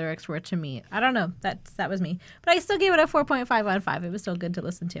like what the lyrics were to me. I don't know. That was me, but I still gave it a 4.5 out of 5. It was still good to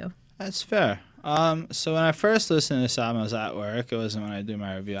listen to. That's fair. So when I first listened to this album, I was at work. It wasn't when I do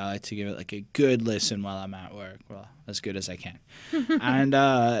my review. I like to give it like a good listen while I'm at work. Well, as good as I can.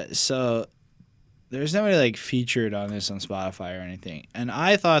 And so. There's nobody like featured on this on Spotify or anything. And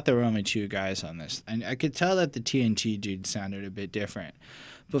I thought there were only 2 guys on this. And I could tell that the TNT dude sounded a bit different.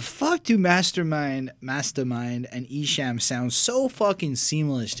 But fuck do Mastamind, and Esham sound so fucking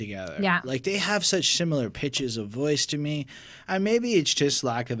seamless together. Yeah. Like they have such similar pitches of voice to me. And maybe it's just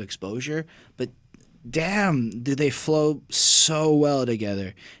lack of exposure. But damn, do they flow so well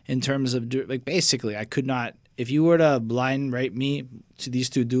together in terms of like basically I could not. If you were to blind rate me to these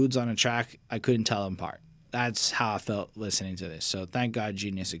 2 dudes on a track, I couldn't tell them apart. That's how I felt listening to this. So thank God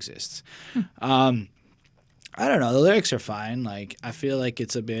genius exists. I don't know. The lyrics are fine. Like I feel like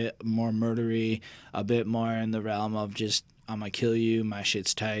it's a bit more murdery, a bit more in the realm of just I'm gonna kill you. My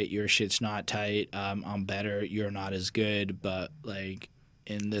shit's tight. Your shit's not tight. I'm better. You're not as good. But like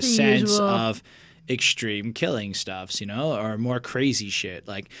in the sense usual. of extreme killing stuffs, or more crazy shit.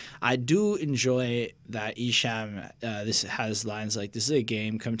 Like I do enjoy that Esham this has lines like, this is a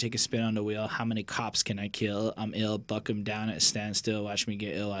game, come take a spin on the wheel, how many cops can I kill, I'm ill, buck 'em down at a standstill, watch me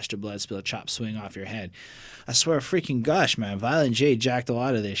get ill, watch the blood spill, chop swing off your head. I swear freaking gosh, man, Violent J jacked a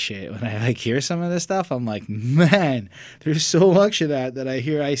lot of this shit. When I like hear some of this stuff, I'm like, man, there's so much of that I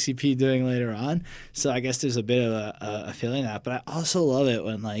hear ICP doing later on. So I guess there's a bit of a feeling that, but I also love it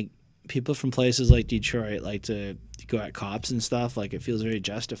when like people from places like Detroit like to go at cops and stuff. Like it feels very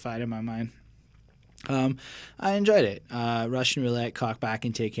justified in my mind. I enjoyed it. Russian roulette, cock back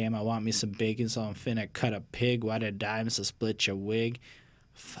and take aim. I want me some bacon, so I'm finna cut a pig. Why the dimes to split your wig?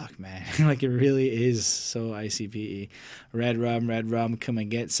 Fuck, man. Like, it really is so ICPE. Red rum, come and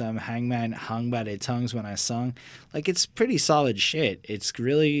get some. Hangman hung by their tongues when I sung. Like, it's pretty solid shit. It's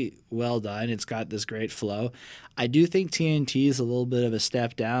really well done. It's got this great flow. I do think TNT is a little bit of a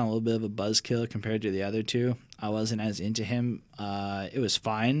step down, a little bit of a buzzkill compared to the other 2. I wasn't as into him. It was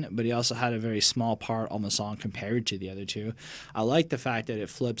fine, but he also had a very small part on the song compared to the other 2. I like the fact that it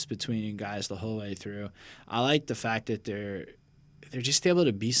flips between guys the whole way through. I like the fact that they're just able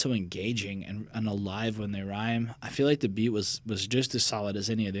to be so engaging and alive when they rhyme. I feel like the beat was just as solid as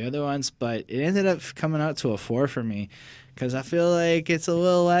any of the other ones, but it ended up coming out to a 4 for me because I feel like it's a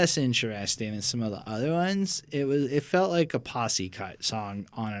little less interesting than some of the other ones. It felt like a posse cut song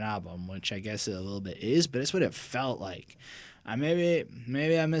on an album, which I guess it a little bit is, but it's what it felt like.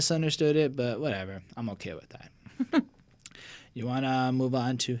 Maybe I misunderstood it, but whatever. I'm okay with that. You want to move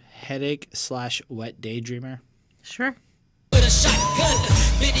on to Headache/Wet Daydreamer? Sure. With a shotgun,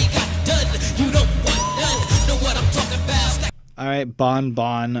 Biddy got done. You don't want none. Know what I'm talking about? All right,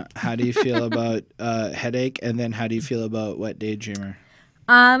 Bon. How do you feel about Headache, and then how do you feel about Wet Daydreamer?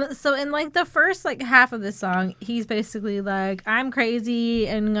 So in like the first like half of the song, he's basically like, I'm crazy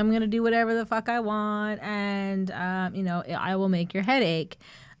and I'm gonna do whatever the fuck I want, and I will make your head ache.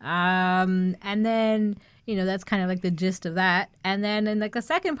 And then that's kind of like the gist of that. And then in like the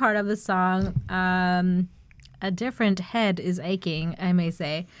second part of the song, a different head is aching, I may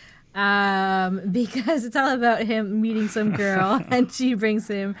say, because it's all about him meeting some girl and she brings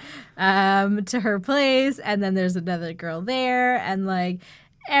him to her place, and then there's another girl there, and like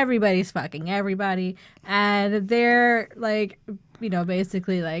everybody's fucking everybody, and they're like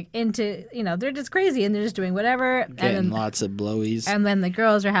basically like into they're just crazy and they're just doing whatever, Getting and then lots of blowies, and then the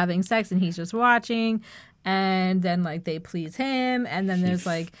girls are having sex and he's just watching. And then, like, they please him, and then there's,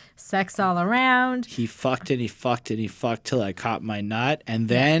 like, sex all around. He fucked and he fucked and he fucked till I caught my nut, and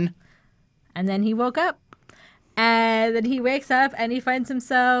then... And then he woke up. And then he wakes up and he finds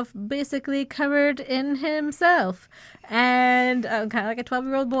himself basically covered in himself. And kind of like a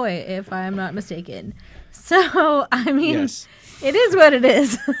 12-year-old boy, if I'm not mistaken. So, I mean, Yes. it is what it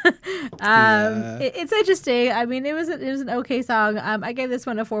is. Yeah. It's interesting. I mean, it was an okay song. I gave this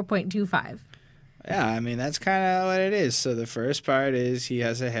one a 4.25. Yeah, I mean, that's kind of what it is. So the first part is he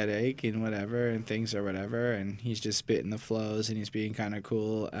has a headache and whatever, and things are whatever, and he's just spitting the flows, and he's being kind of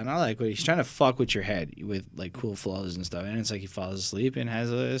cool. And I like what he's trying to fuck with your head with, like, cool flows and stuff. And it's like he falls asleep and has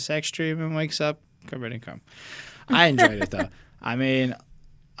a sex dream and wakes up covered in cum. I enjoyed it, though. I mean,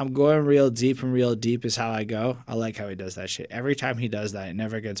 I'm going real deep, and real deep is how I go. I like how he does that shit. Every time he does that, it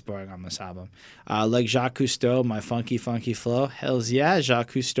never gets boring on this album. Like Jacques Cousteau, my funky, funky flow. Hells yeah,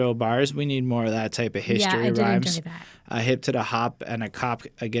 Jacques Cousteau bars. We need more of that type of history Yeah, I did rhymes. enjoy that. Hip to the hop and a cop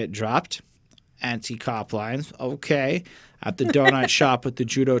get dropped. Anti-cop lines. Okay. At the donut shop with the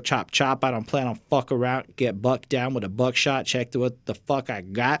judo chop chop. I don't plan on fuck around. Get bucked down with a buckshot. Check what the fuck I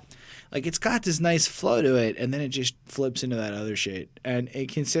got. Like, it's got this nice flow to it, and then it just flips into that other shit. And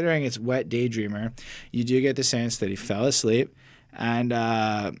considering it's Wet Daydreamer, you do get the sense that he fell asleep, and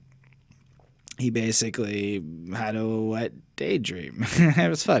he basically had a wet daydream. It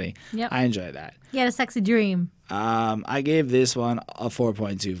was funny. Yep. I enjoyed that. He had a sexy dream. I gave this one a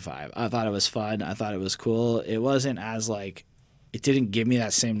 4.25. I thought it was fun. I thought it was cool. It wasn't as, like, it didn't give me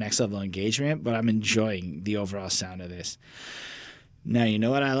that same next level engagement, but I'm enjoying the overall sound of this. Now, you know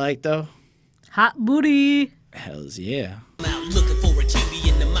what I like, though? Hot booty. Hells yeah. I'm out looking for a cutie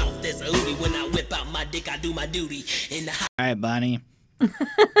in the mouth. There's a hootie. When I whip out my dick, I do my duty. In the All right, Bonnie.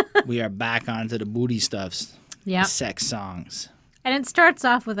 We are back onto the booty stuffs. Yeah. The sex songs. And it starts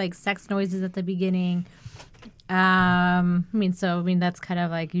off with like sex noises at the beginning. I mean, that's kind of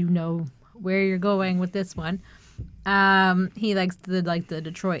like, you know, where you're going with this one. He likes the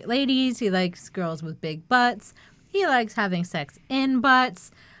Detroit ladies. He likes girls with big butts. He likes having sex in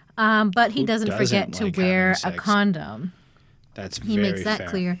butts. But he doesn't forget to like wear having a sex? condom. That's He very makes that fair.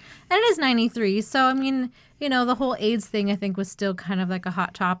 clear. And it is 93. So, I mean, you know, the whole AIDS thing, I think, was still kind of like a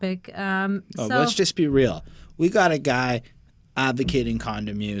hot topic. Let's just be real. We got a guy advocating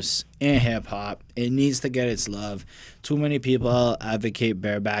condom use in hip-hop. It needs to get its love. Too many people advocate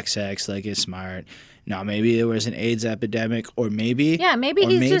bareback sex like it's smart. Now, maybe there was an AIDS epidemic, or maybe... Yeah, maybe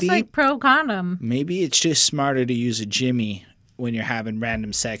he's just like pro-condom. Maybe it's just smarter to use a Jimmy when you're having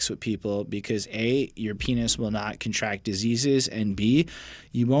random sex with people because A, your penis will not contract diseases, and B,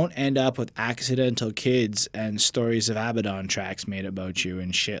 you won't end up with accidental kids and stories of Abaddon tracks made about you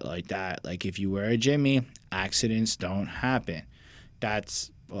and shit like that. Like, if you wear a Jimmy, accidents don't happen.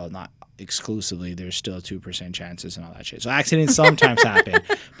 That's, well, not exclusively. There's still 2% chances and all that shit. So accidents sometimes happen,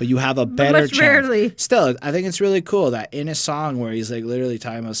 but you have a better much chance. rarely. Still, I think it's really cool that in a song where he's like literally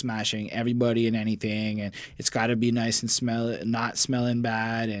talking about smashing everybody and anything, and it's got to be nice and not smelling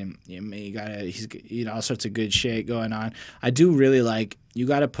bad, and he's all sorts of good shit going on. I do really like "You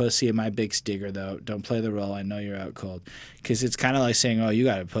Got a Pussy" and "My Big Sticker" though. Don't play the role. I know you're out cold, because it's kind of like saying, "Oh, you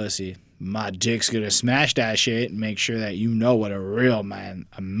got a pussy. My dick's gonna smash that shit and make sure that you know what a real man,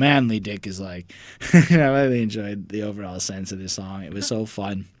 a manly dick is like." I really enjoyed the overall sense of this song. It was so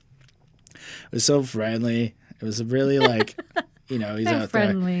fun. It was so friendly. It was really like, you know, he's out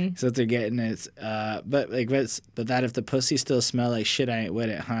friendly. there. He's out there getting it. But that if the pussy still smell like shit, I ain't with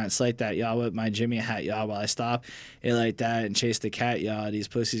it, huh? It's like that, y'all, with my Jimmy hat, y'all, while I stop it like that and chase the cat, y'all. These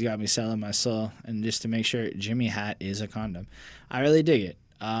pussies got me selling my soul. And just to make sure, Jimmy hat is a condom. I really dig it.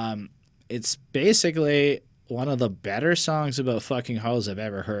 It's basically one of the better songs about fucking hoes I've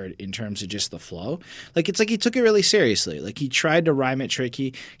ever heard in terms of just the flow. Like, it's like he took it really seriously. Like, he tried to rhyme it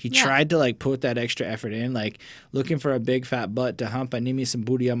tricky. He tried to, like, put that extra effort in. Like, looking for a big fat butt to hump. I need me some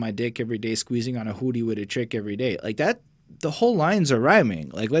booty on my dick every day. Squeezing on a hootie with a trick every day. Like, that, the whole lines are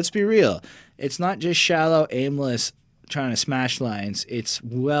rhyming. Like, let's be real. It's not just shallow, aimless, trying to smash lines. It's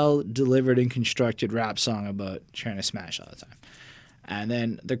well delivered and constructed rap song about trying to smash all the time. And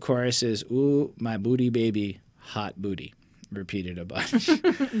then the chorus is, "Ooh, my booty baby, hot booty," repeated a bunch.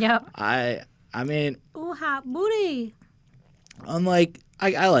 Yep. I mean, Ooh, hot booty. unlike,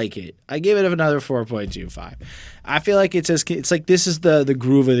 I like it. I give it another 4.25. I feel like it's like this is the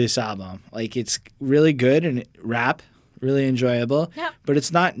groove of this album. Like, it's really good and rap, really enjoyable. Yep. But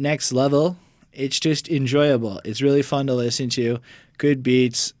it's not next level. It's just enjoyable. It's really fun to listen to. Good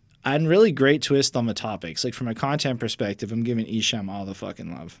beats. And really great twist on the topics. Like, from a content perspective, I'm giving Esham all the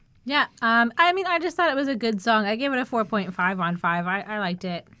fucking love. Yeah. I mean, I just thought it was a good song. I gave it a 4.5 on 5. I liked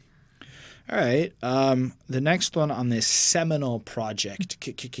it. All right. The next one on this seminal project,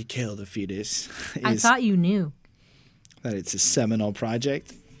 KKKill The Fetus, I is thought you knew. that it's a seminal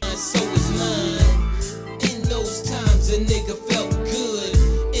project. so is mine. In those a nigga felt good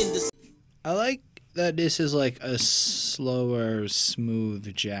in the. I like that this is like a slower,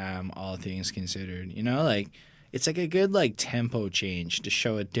 smooth jam, all things considered. You know, like it's like a good like tempo change to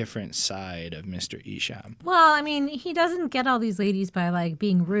show a different side of Mr. Esham. Well, I mean, he doesn't get all these ladies by like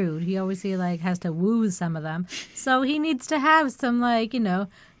being rude. He always like has to woo some of them. So he needs to have some like,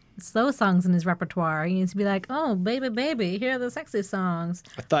 slow songs in his repertoire. He needs to be like, "Oh, baby, baby, here are the sexy songs."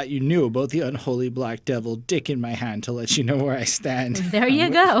 I thought you knew about the unholy black devil dick in my hand to let you know where I stand. There you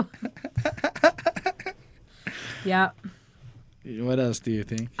go. Yeah. What else do you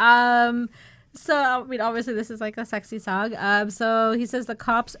think? So, I mean, obviously this is like a sexy song. So he says the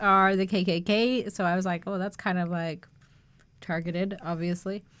cops are the KKK. So I was like, oh, that's kind of like targeted,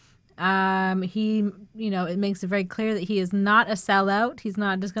 obviously. He, it makes it very clear that he is not a sellout. He's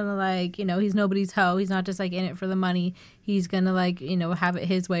not just going to like, he's nobody's hoe. He's not just like in it for the money. He's going to like, have it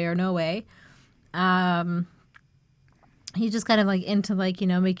his way or no way. He's just kind of like into like,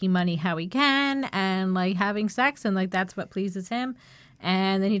 making money how he can and like having sex, and like that's what pleases him.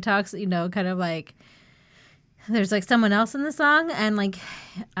 And then he talks, kind of like there's like someone else in the song, and like,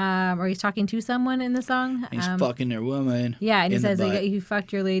 or he's talking to someone in the song. He's fucking their woman. Yeah, and he says like, you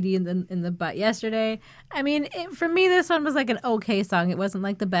fucked your lady in the butt yesterday. I mean, for me, this one was like an okay song. It wasn't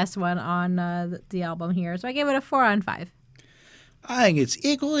like the best one on the album here, so I gave it a 4 on 5. I think it's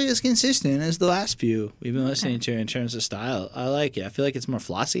equally as consistent as the last few we've been listening to in terms of style. I like it. I feel like it's more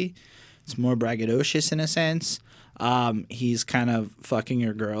flossy. It's more braggadocious in a sense. He's kind of fucking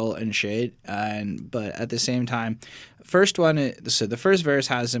your girl and shit, but at the same time, the first verse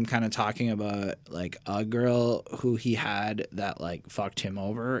has him kind of talking about like a girl who he had that like fucked him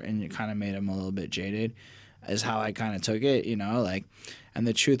over, and it kind of made him a little bit jaded, is how I kind of took it, like, and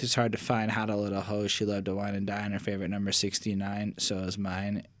the truth is hard to find. Had a little hoe, she loved to wine and dine. Her favorite number 69, so is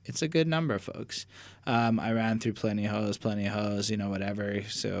mine. It's a good number, folks. I ran through plenty of hoes, whatever,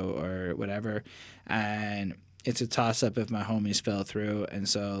 or whatever, and it's a toss-up if my homies fell through, and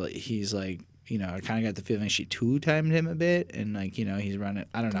so he's like, I kind of got the feeling she two-timed him a bit, and like, he's running.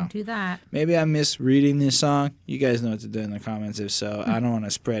 I don't know. Don't do that. Maybe I'm misreading this song. You guys know what to do in the comments if so. I don't want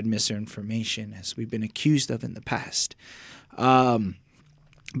to spread misinformation as we've been accused of in the past.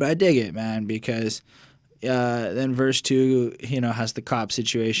 But I dig it, man, because then verse 2, has the cop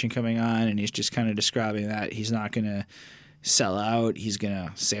situation coming on, and he's just kind of describing that he's not going to sell out. He's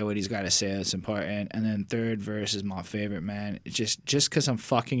gonna say what he's got to say. That's important. And then third verse is my favorite, man. It's just because I'm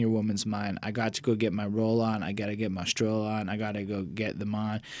fucking your woman's mind, I got to go get my roll on. I gotta get my stroll on. I gotta go get them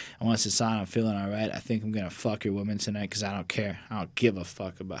on. And once it's on, I'm feeling all right. I think I'm gonna fuck your woman tonight because I don't care. I don't give a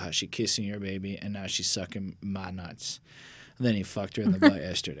fuck about how she kissing your baby and now she's sucking my nuts. And then he fucked her in the butt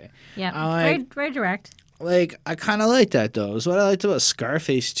yesterday. Yeah, very direct. Like, I kind of like that, though. It's what I liked about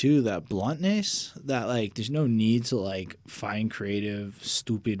Scarface, too, that bluntness, that, like, there's no need to, like, find creative,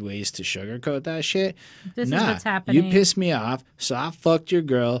 stupid ways to sugarcoat that shit. This is what's happening. You pissed me off, so I fucked your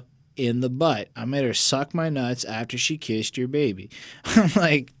girl in the butt. I made her suck my nuts after she kissed your baby. I'm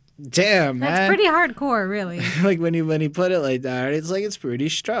like, damn, man. That's pretty hardcore, really. Like, when he put it like that, it's like it's pretty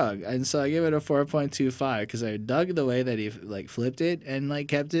strong. And so I give it a 4.25 because I dug the way that he, like, flipped it and, like,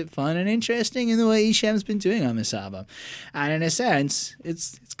 kept it fun and interesting in the way Esham's been doing on this album. And in a sense,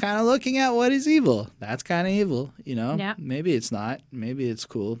 it's kind of looking at what is evil. That's kind of evil, Yeah. Maybe it's not. Maybe it's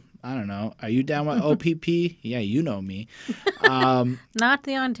cool. I don't know. Are you down with OPP? Yeah, you know me. Not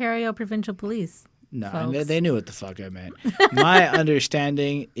the Ontario Provincial Police. No, they knew what the fuck I meant. My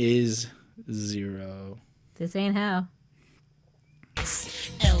understanding is 0. This ain't how.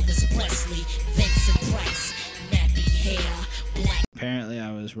 Elvis Presley, Vincent Price, nappy hair, black. Apparently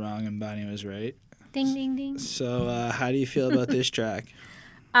I was wrong and Bonnie was right. Ding, ding, ding. So how do you feel about this track?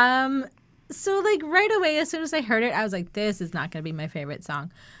 So like right away, as soon as I heard it, I was like, this is not going to be my favorite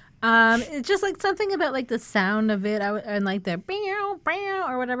song. It's just like something about like the sound of it and like the bow, bow,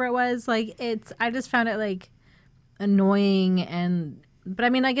 or whatever it was. Like I just found it like annoying but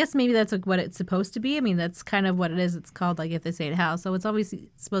I mean, I guess maybe that's like what it's supposed to be. I mean, that's kind of what it is. It's called like If They Say It How. So it's obviously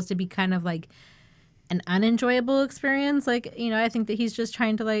supposed to be kind of like an unenjoyable experience. Like, I think that he's just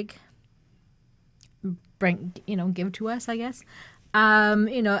trying to like bring, give to us, I guess. And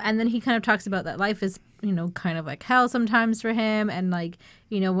then he kind of talks about that life is, kind of like hell sometimes for him. And like,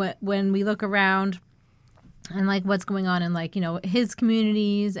 when we look around and like what's going on in like, his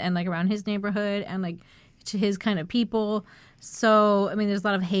communities and like around his neighborhood and like to his kind of people. So, I mean, there's a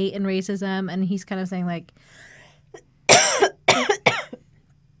lot of hate and racism. And he's kind of saying like,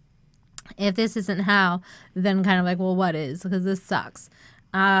 if this isn't hell, then kind of like, well, what is? Because this sucks.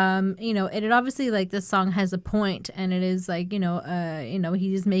 It obviously like this song has a point, and it is like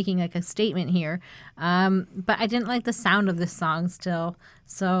he's making like a statement here. But I didn't like the sound of this song still,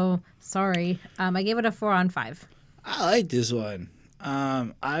 so sorry. I gave it a 4 on 5. I like this one.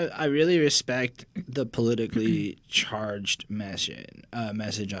 I really respect the politically charged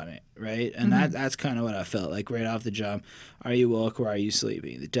message on it, right? And that's kind of what I felt like right off the jump. Are you woke or are you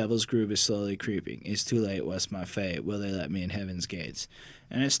sleeping? The devil's groove is slowly creeping. It's too late. What's my fate? Will they let me in heaven's gates?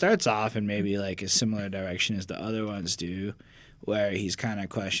 And it starts off in maybe like a similar direction as the other ones do, where he's kind of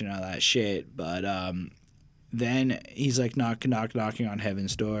questioning all that shit. But then he's like knocking on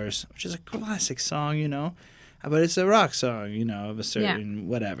heaven's doors, which is a classic song, But it's a rock song, of a certain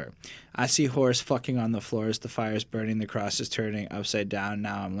whatever. I see horse fucking on the floors, the fire's burning, the cross is turning upside down,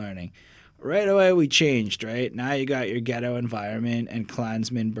 now I'm learning. Right away we changed, right? Now you got your ghetto environment and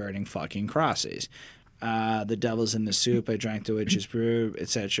clansmen burning fucking crosses. The devil's in the soup, I drank the witch's brew,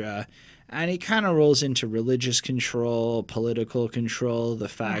 etc. And he kind of rolls into religious control, political control, the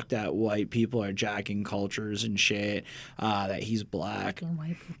fact that white people are jacking cultures and shit, that he's black. Fucking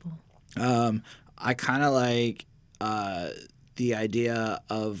white people. I kind of like the idea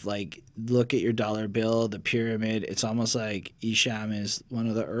of, like, look at your dollar bill, the pyramid. It's almost like Esham is one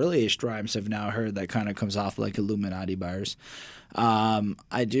of the earliest rhymes I've now heard that kind of comes off like Illuminati bars.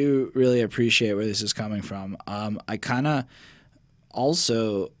 I do really appreciate where this is coming from. I kind of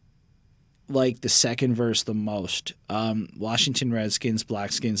also like the second verse the most. Washington Redskins,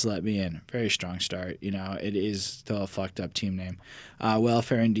 Blackskins let me in. Very strong start. It is still a fucked up team name.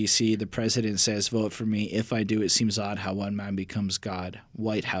 Welfare in D.C. The president says, vote for me. If I do, it seems odd how one man becomes God.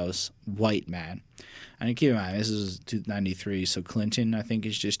 White House, white man. And keep in mind, this is 1993, so Clinton, I think,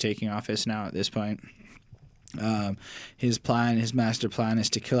 is just taking office now at this point. His master plan is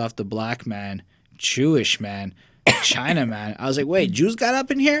to kill off the black man, Jewish man, China man. I was like, wait, Jews got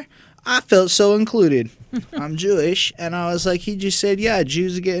up in here? I felt so included. I'm Jewish, and I was like, he just said, yeah,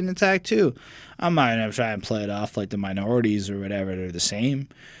 Jews are getting attacked too. I'm not going to try and play it off like the minorities or whatever, they're the same.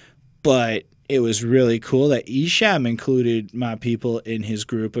 But it was really cool that Esham included my people in his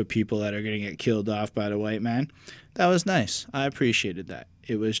group of people that are going to get killed off by the white man. That was nice. I appreciated that.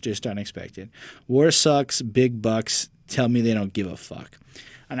 It was just unexpected. War sucks, big bucks, tell me they don't give a fuck.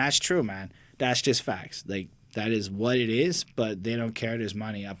 And that's true, man. That's just facts. Like, that is what it is, but they don't care. There's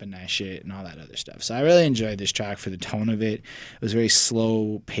money up in that shit and all that other stuff. So I really enjoyed this track for the tone of it. It was very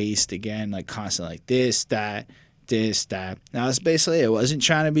slow paced again, like constant, like this, that. Now it's basically, it wasn't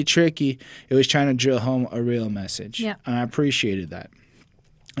trying to be tricky. It was trying to drill home a real message. Yeah. And I appreciated that.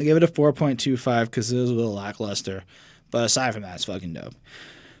 I gave it a 4.25 because it was a little lackluster. But aside from that, it's fucking dope.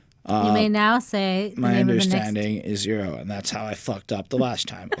 You may now say the my name understanding of the next... is 0, and that's how I fucked up the last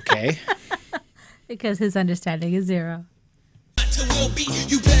time, okay? Because his understanding is 0.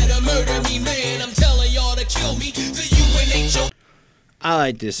 You better murder me, man. I'm telling y'all to kill me. I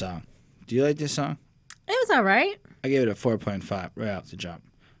like this song. Do you like this song? It was all right. I gave it a 4.5 right off the jump.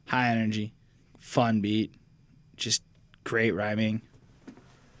 High energy, fun beat, just great rhyming.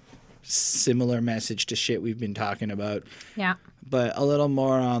 Similar message to shit we've been talking about. Yeah. But a little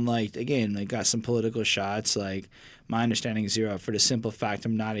more on, like, again, like, got some political shots. Like, my understanding is 0 for the simple fact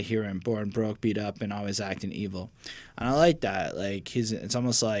I'm not a hero and born broke, beat up, and always acting evil. And I like that. Like, it's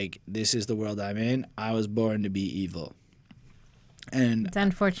almost like, this is the world I'm in. I was born to be evil. And it's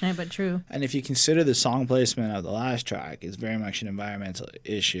unfortunate but true. And if you consider the song placement of the last track, it's very much an environmental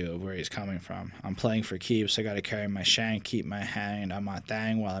issue of where he's coming from. I'm playing for keeps. I got to carry my shank, keep my hand on my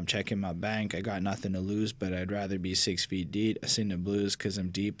thang while I'm checking my bank. I got nothing to lose, but I'd rather be 6 feet deep. I sing the blues because I'm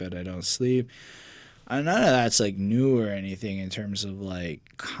deep, but I don't sleep. And none of that's like new or anything in terms of like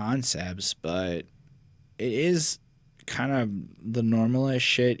concepts, but it is kind of the normalest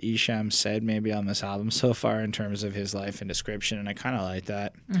shit Esham said maybe on this album so far in terms of his life and description, and I kind of like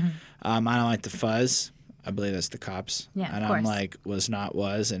that. Mm-hmm. I don't like the fuzz. I believe that's the cops. Yeah, and of course. I'm like, was not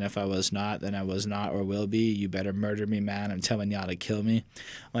was, and if I was not, then I was not or will be. You better murder me, man. I'm telling y'all to kill me.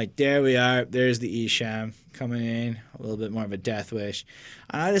 I'm like, there we are. There's the Esham coming in. A little bit more of a death wish.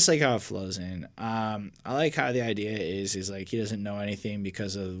 And I just like how it flows in. I like how the idea is like he doesn't know anything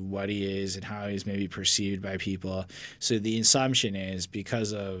because of what he is and how he's maybe perceived by people. So the assumption is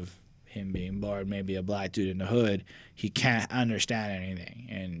because of him being born maybe a black dude in the hood, he can't understand anything.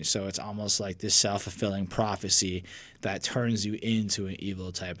 And so it's almost like this self-fulfilling prophecy that turns you into an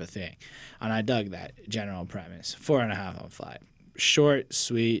evil type of thing. And I dug that general premise. 4.5 on 5. Short,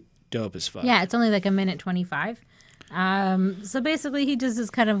 sweet, dope as fuck. Yeah, it's only like 1:25. So basically he does this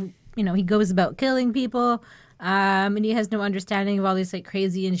kind of, he goes about killing people, and he has no understanding of all these like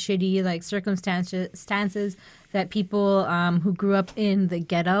crazy and shitty like circumstances that people who grew up in the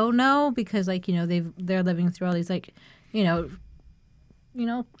ghetto know, because like, you know, they're living through all these like, you know,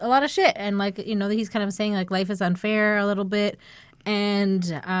 a lot of shit. And like, you know, he's kind of saying like life is unfair a little bit, and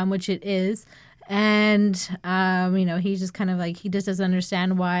which it is. And, you know, he's just kind of like, he just doesn't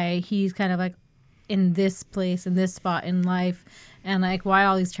understand why he's kind of like in this place, in this spot in life, and like why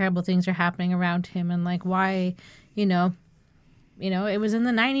all these terrible things are happening around him, and like why, you know, it was in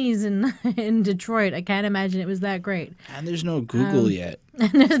the 90s in Detroit. I can't imagine it was that great. And there's no Google yet.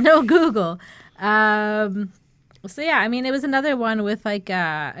 And there's no Google. So yeah, I mean, it was another one with like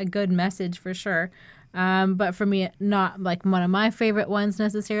a good message for sure. But for me, not like one of my favorite ones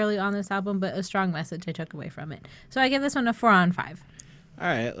necessarily on this album, but a strong message I took away from it. So I give this one a 4 on 5. All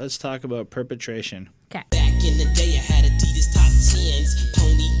right, let's talk about Perpetration. Okay. Back in the day, I had Adidas top 10s,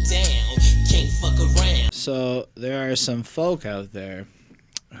 pony down, can't fuck around. So there are some folk out there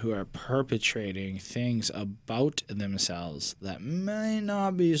who are perpetrating things about themselves that may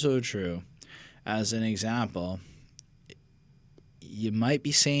not be so true. As an example, you might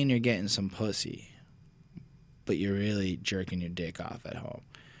be saying you're getting some pussy, but you're really jerking your dick off at home.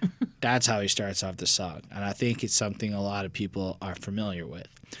 That's how he starts off the song. And I think it's something a lot of people are familiar with.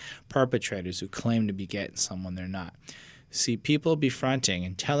 Perpetrators who claim to be getting someone they're not. See, people be fronting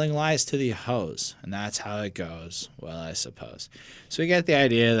and telling lies to the hoes, and that's how it goes, well, I suppose. So we get the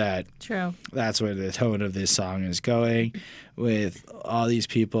idea that True. That's where the tone of this song is going, with all these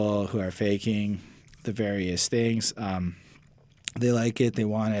people who are faking the various things. They like it, they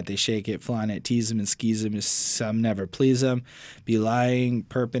want it, they shake it, flaunt it, tease them and skeeze them. Some never please them. Be lying,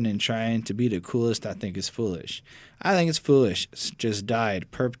 perping, and trying to be the coolest, I think is foolish. I think it's foolish. It's just died.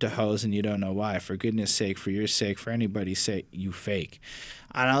 Perp to hoes and you don't know why. For goodness sake, for your sake, for anybody's sake, you fake.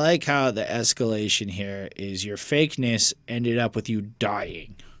 And I like how the escalation here is your fakeness ended up with you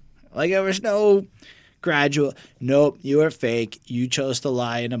dying. Like there was no gradual, nope, you were fake. You chose to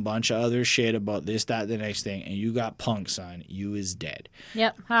lie and a bunch of other shit about this, that, the next thing, and you got punked, son. You is dead.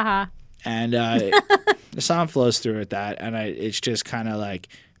 Yep, haha. And the song flows through with that, and it's just kind of like,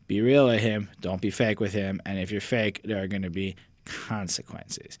 be real with him, don't be fake with him, and if you're fake, there are going to be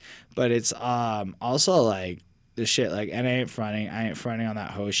consequences. But it's also like the shit, like, and I ain't fronting on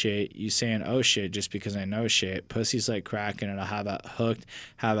that hoe shit. You saying oh shit just because I know shit. Pussy's like crack, and it'll have it hooked,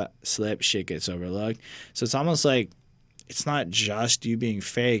 have it slip, shit gets overlooked. So it's almost like it's not just you being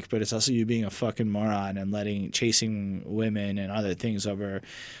fake, but it's also you being a fucking moron and chasing women and other things over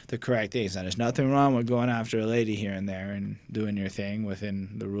the correct things. Now, there's nothing wrong with going after a lady here and there and doing your thing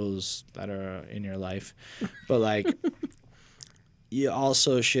within the rules that are in your life. But like, you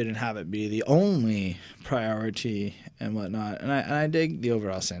also shouldn't have it be the only priority and whatnot. And I dig the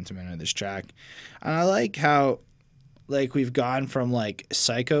overall sentiment of this track. And I like how, like, we've gone from like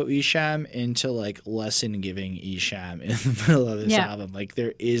psycho Esham into like lesson giving Esham in the middle of this album. Like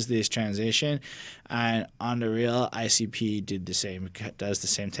there is this transition, and on the real, ICP does the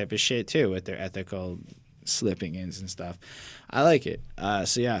same type of shit too with their ethical slipping ins and stuff. I like it.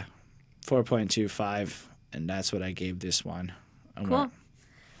 So yeah, 4.25, and that's what I gave this one. Cool.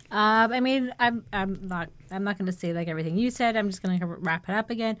 I mean, I'm not going to say like everything you said. I'm just going to wrap it up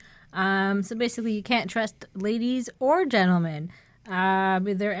again. So basically, you can't trust ladies or gentlemen.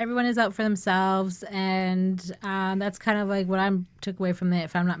 Everyone is out for themselves, and that's kind of like what I took away from it,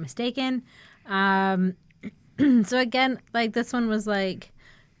 if I'm not mistaken. So again, like this one was like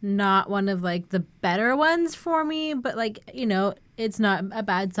not one of like the better ones for me, but like, you know, it's not a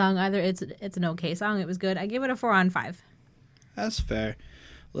bad song either. It's an okay song. It was good. I give it a 4 on 5. That's fair.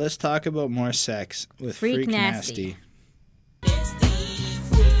 Let's talk about more sex with Freak Nasty.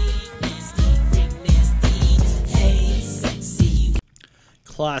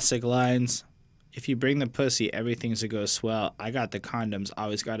 Classic lines. If you bring the pussy, everything's a go swell. I got the condoms,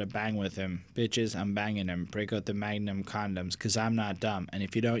 always gotta bang with him. Bitches, I'm banging them. Break out the Magnum condoms, cause I'm not dumb. And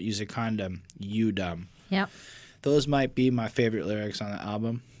if you don't use a condom, you dumb. Yep. Those might be my favorite lyrics on the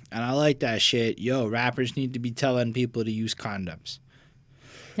album. And I like that shit. Yo, rappers need to be telling people to use condoms.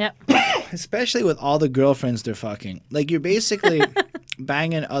 Yep. Especially with all the girlfriends they're fucking. Like, you're basically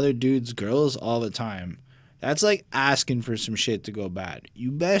banging other dudes' girls all the time. That's like asking for some shit to go bad. You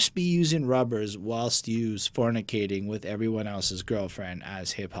best be using rubbers whilst you fornicating with everyone else's girlfriend,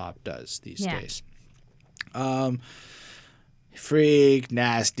 as hip-hop does these days. Freak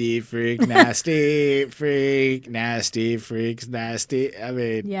nasty, freak nasty, freak nasty, freaks nasty. I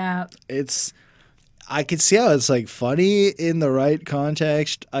mean, yeah, I could see how it's like funny in the right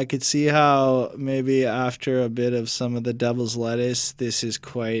context. I could see how maybe after a bit of some of the devil's lettuce, this is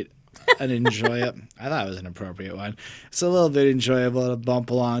quite an enjoyable. I thought it was an appropriate one. It's a little bit enjoyable to bump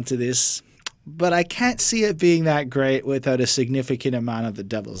along to this but I can't see it being that great without a significant amount of the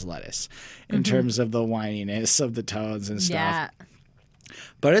devil's lettuce in terms of the whininess of the tones and stuff. Yeah.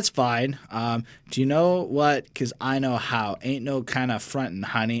 But it's fine. Do you know what? Because I know how. Ain't no kind of frontin',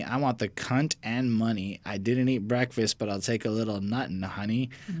 honey. I want the cunt and money. I didn't eat breakfast, but I'll take a little nuttin',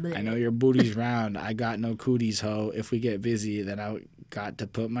 honey. Blech. I know your booty's round. I got no cooties, ho. If we get busy, then I got to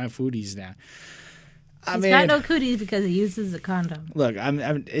put my foodies down. He's got no cooties because he uses a condom. Look,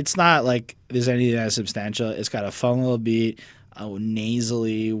 it's not like there's anything that substantial. It's got a fun little beat, a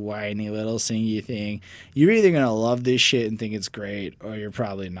nasally, whiny little singy thing. You're either going to love this shit and think it's great, or you're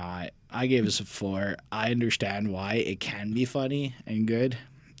probably not. I gave this a 4. I understand why it can be funny and good.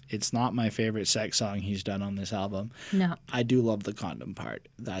 It's not my favorite sex song he's done on this album. No. I do love the condom part.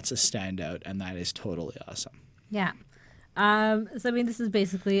 That's a standout, and that is totally awesome. Yeah. So I mean, this is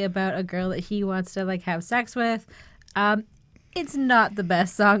basically about a girl that he wants to like have sex with. It's not the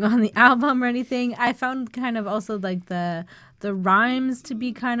best song on the album or anything. I found kind of also like the rhymes to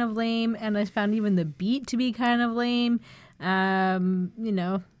be kind of lame, and I found even the beat to be kind of lame. You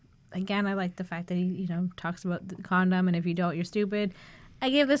know, again, I like the fact that he, talks about the condom, and if you don't, you're stupid. I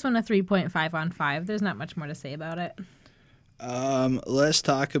gave this one a 3.5 on 5. There's not much more to say about it. Let's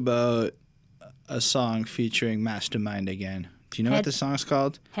talk about a song featuring Mastamind again. Do you know what the song's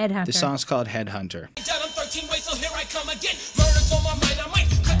called? Headhunter. The song's called Headhunter.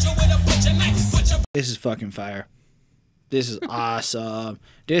 This is fucking fire. This is awesome.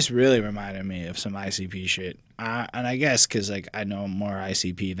 This really reminded me of some ICP shit. And I guess because like I know more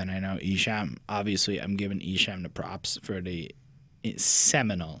ICP than I know Esham. Obviously, I'm giving Esham the props for the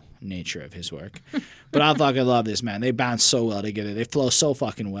seminal nature of his work. But I fucking love this, man. They bounce so well together. They flow so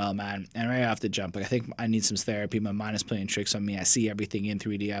fucking well, man. And right off the jump, like, I think I need some therapy. My mind is playing tricks on me. I see everything in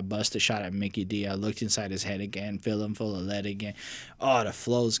 3D. I bust a shot at Mickey D. I looked inside his head again, fill him full of lead again. Oh, the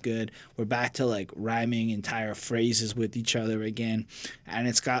flow's good. We're back to like rhyming entire phrases with each other again. And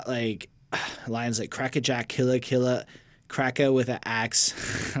it's got like lines like crackerjack, killer, cracker with an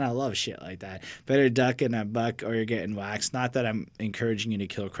axe. And I love shit like that. Better duck in a buck or you're getting waxed. Not that I'm encouraging you to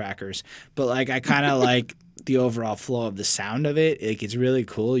kill crackers, but like I kind of like the overall flow of the sound of it. Like it's really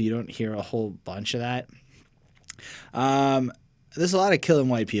cool. You don't hear a whole bunch of that. There's a lot of killing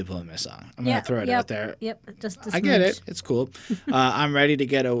white people in this song. I'm gonna throw it out there. Yep, just I get it. It's cool. I'm ready to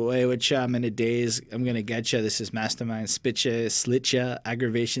get away with ya. I'm in a daze. I'm gonna get ya. This is Mastamind. Spit ya, slit ya.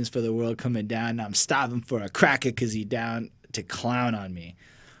 Aggravations for the world coming down. I'm stopping for a cracker because he down to clown on me.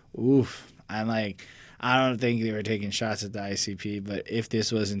 Oof. I'm like, I don't think they were taking shots at the ICP, but if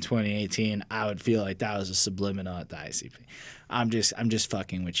this was in 2018, I would feel like that was a subliminal at the ICP. I'm just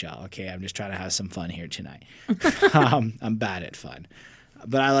fucking with y'all, okay? I'm just trying to have some fun here tonight. I'm bad at fun.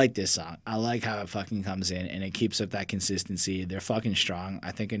 But I like this song. I like how it fucking comes in, and it keeps up that consistency. They're fucking strong.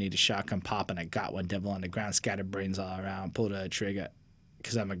 I think I need a shotgun pop, and I got one. Devil on the ground, scattered brains all around, pulled a trigger.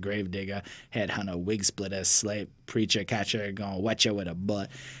 Because I'm a grave digger, headhunter, wig splitter, slave, preacher, catcher, gonna wet you with a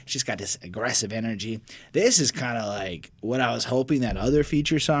butt. She's got this aggressive energy. This is kind of like what I was hoping that other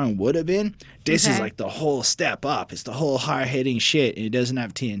feature song would have been. This is like the whole step up. It's the whole hard-hitting shit, and it doesn't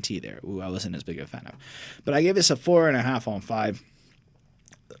have TNT there. Ooh, I wasn't as big a fan of. But I gave this a 4.5 on 5.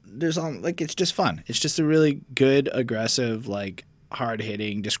 There's it's just fun. It's just a really good, aggressive, like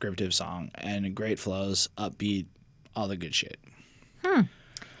hard-hitting, descriptive song, and great flows, upbeat, all the good shit.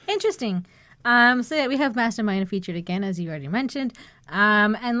 Interesting. So yeah, we have Mastamind featured again, as you already mentioned.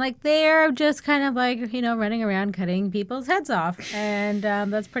 And like they're just kind of like, running around cutting people's heads off. And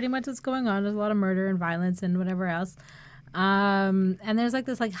that's pretty much what's going on. There's a lot of murder and violence and whatever else. And there's like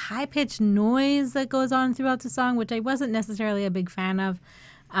this like high-pitched noise that goes on throughout the song, which I wasn't necessarily a big fan of.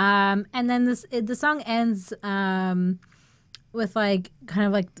 And then the song ends with like kind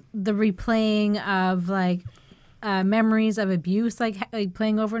of like the replaying of like memories of abuse, like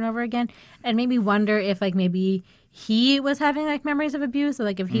playing over and over again, and made me wonder if like maybe he was having like memories of abuse, or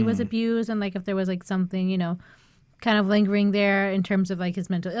like if he was abused, and like if there was like something kind of lingering there in terms of like his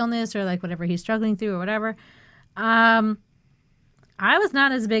mental illness or like whatever he's struggling through or whatever. I was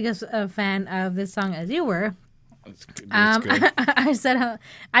not as big a fan of this song as you were. That's good. I said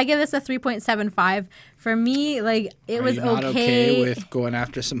I give this a 3.75. For me, like it was okay. Are you not okay with going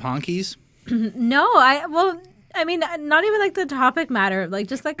after some honkies? No, I mean, not even like the topic matter, like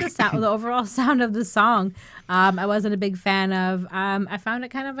just like the sound, the overall sound of the song. I wasn't a big fan of. I found it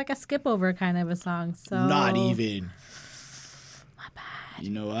kind of like a skip over kind of a song. So not even. My bad.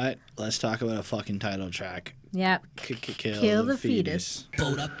 You know what? Let's talk about a fucking title track. Yep. Kill the fetus.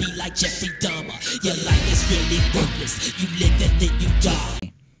 Bold up, be like Jeffrey Dahmer. Your life is really worthless. You live and then you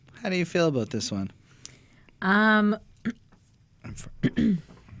die. How do you feel about this one?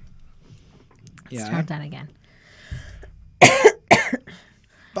 Yeah. Start that again.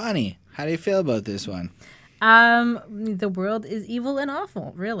 Bonnie, how do you feel about this one? The world is evil and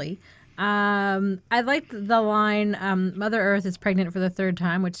awful, really. I liked the line, Mother Earth is pregnant for the third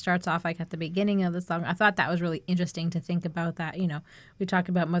time, which starts off like at the beginning of the song. I thought that was really interesting to think about that. You know, we talk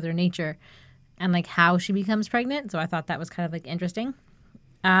about Mother Nature and like how she becomes pregnant. So I thought that was kind of like interesting.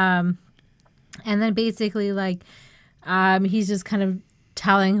 And then basically like, he's just kind of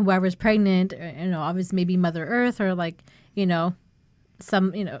telling whoever's pregnant, or, you know, obviously maybe Mother Earth or like, you know,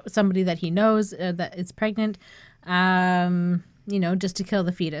 somebody that he knows that is pregnant, you know, just to kill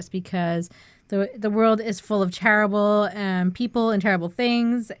the fetus because the world is full of terrible people and terrible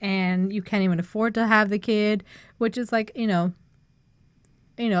things, and you can't even afford to have the kid, which is like, you know,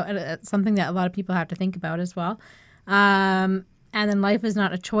 something that a lot of people have to think about as well. And then life is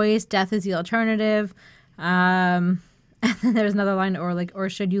not a choice; death is the alternative. And then there's another line, or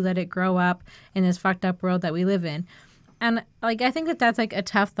should you let it grow up in this fucked up world that we live in? And, like, I think that that's, like, a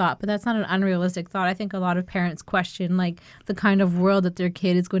tough thought, but that's not an unrealistic thought. I think a lot of parents question, like, the kind of world that their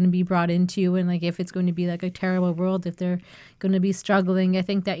kid is going to be brought into and, like, if it's going to be, like, a terrible world, if they're going to be struggling. I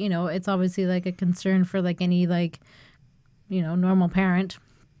think that, you know, it's obviously, like, a concern for, like, any, like, you know, normal parent.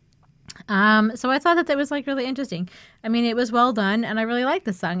 So I thought that was, like, really interesting. I mean, it was well done, and I really liked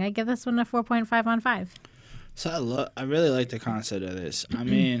the song. I give this one a 4.5 on 5. So I really like the concept of this. I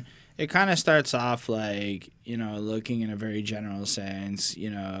mean... It kind of starts off like, you know, looking in a very general sense,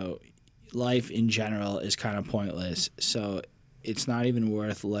 you know, life in general is kind of pointless. So it's not even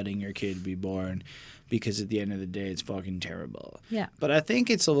worth letting your kid be born because at the end of the day, it's fucking terrible. Yeah. But I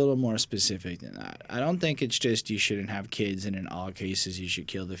think it's a little more specific than that. I don't think it's just you shouldn't have kids and in all cases you should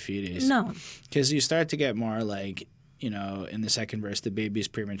kill the fetus. No. Because you start to get more like... You know, in the second verse, the baby is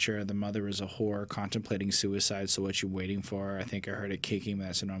premature. The mother is a whore contemplating suicide. So what you waiting for? I think I heard it kicking, but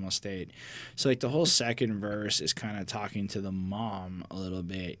that's a normal state. So like the whole second verse is kind of talking to the mom a little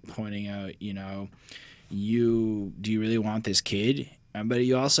bit, pointing out, you know, do you really want this kid? But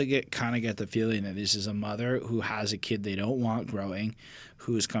you also get the feeling that this is a mother who has a kid they don't want growing,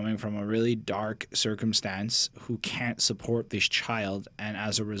 who is coming from a really dark circumstance, who can't support this child, and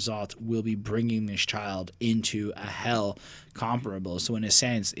as a result will be bringing this child into a hell comparable. So in a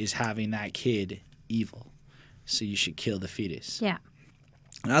sense, is having that kid evil. So you should kill the fetus. Yeah.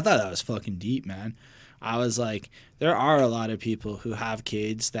 And I thought that was fucking deep, man. I was like, there are a lot of people who have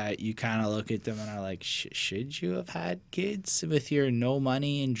kids that you kind of look at them and are like, should you have had kids with your no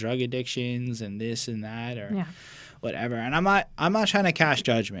money and drug addictions and this and that or whatever? And I'm not trying to cast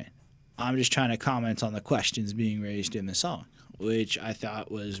judgment. I'm just trying to comment on the questions being raised in the song, which I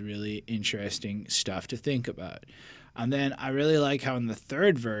thought was really interesting stuff to think about. And then I really like how in the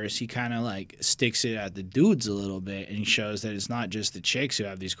third verse, he kind of like sticks it at the dudes a little bit and he shows that it's not just the chicks who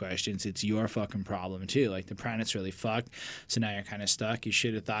have these questions. It's your fucking problem too. Like the planet's really fucked. So now you're kind of stuck. You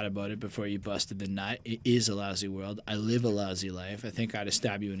should have thought about it before you busted the nut. It is a lousy world. I live a lousy life. I think I'd have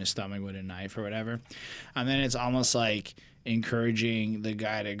stabbed you in the stomach with a knife or whatever. And then it's almost like encouraging the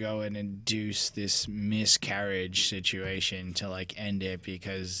guy to go and induce this miscarriage situation to like end it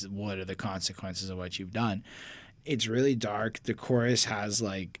because what are the consequences of what you've done? It's really dark. The chorus has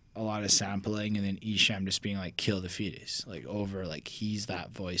like a lot of sampling and then Esham just being like, kill the fetus, like over, like he's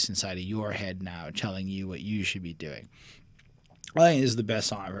that voice inside of your head now telling you what you should be doing. I think this is the best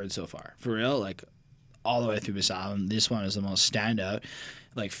song I've heard so far. For real, like all the way through this album, this one is the most standout.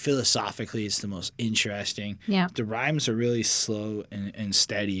 Like philosophically, it's the most interesting. Yeah. The rhymes are really slow and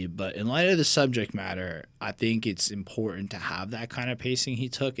steady, but in light of the subject matter, I think it's important to have that kind of pacing he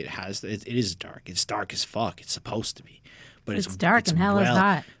took. It is dark. It's dark as fuck. It's supposed to be. But it's dark and hell is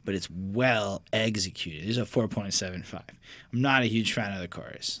hot. But it's well executed. This is a 4.75. I'm not a huge fan of the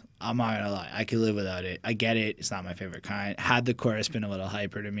chorus. I'm not going to lie. I could live without it. I get it. It's not my favorite kind. Had the chorus been a little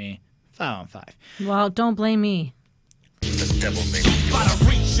hyper to me, 5 on 5. Well, don't blame me. The devil may be by the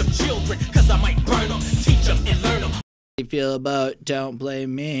reach of children, cause I might burn them, teach them and learn them. How do you feel about Don't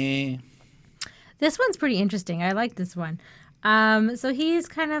Blame Me? This one's pretty interesting. I like this one. So he's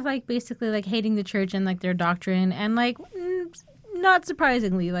kind of like basically like hating the church and like their doctrine and like not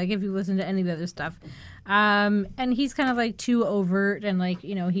surprisingly, like if you listen to any of the other stuff. And he's kind of like too overt and like,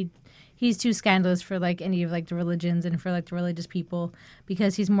 you know, he's too scandalous for like any of like the religions and for like the religious people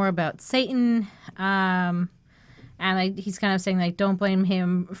because he's more about Satan. And like he's kind of saying like don't blame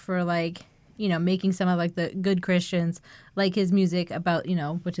him for like, you know, making some of like the good Christians like his music about, you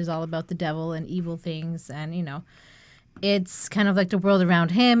know, which is all about the devil and evil things. And, you know, it's kind of like the world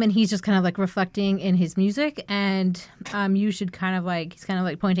around him and he's just kind of like reflecting in his music. And you should kind of like, he's kind of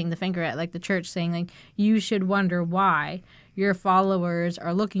like pointing the finger at like the church saying like, you should wonder why your followers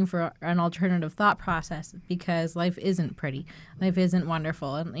are looking for an alternative thought process, because life isn't pretty, life isn't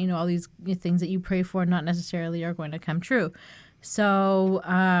wonderful, and you know, all these things that you pray for not necessarily are going to come true. So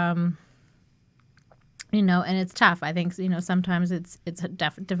you know, and it's tough. I think, you know, sometimes it's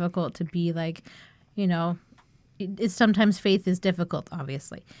difficult to be like, you know, it's sometimes faith is difficult,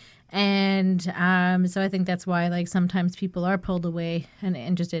 obviously. And so I think that's why, like, sometimes people are pulled away and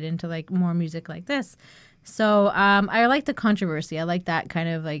interested into, like, more music like this. So I like the controversy. I like that kind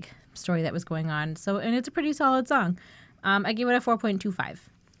of, like, story that was going on. So, and it's a pretty solid song. I give it a 4.25.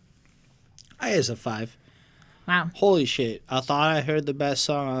 I is a 5. Wow. Holy shit. I thought I heard the best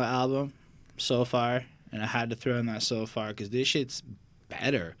song on the album so far, and I had to throw in that so far because this shit's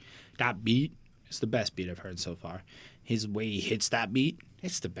better. That beat is the best beat I've heard so far. His way he hits that beat,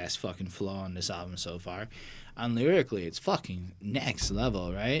 it's the best fucking flow on this album so far. And lyrically, it's fucking next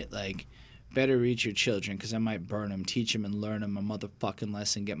level, right? Like, better reach your children because I might burn them, teach them and learn them a motherfucking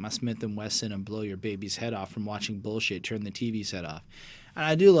lesson, get my Smith & Wesson and blow your baby's head off from watching bullshit, turn the TV set off. And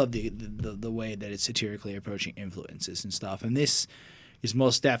I do love the way that it's satirically approaching influences and stuff. And this is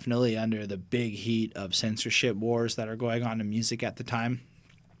most definitely under the big heat of censorship wars that are going on in music at the time.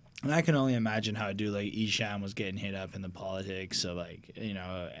 And I can only imagine how a dude like Esham was getting hit up in the politics. So, like, you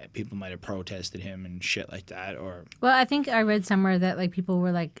know, people might have protested him and shit like that. Or, well, I think I read somewhere that, like, people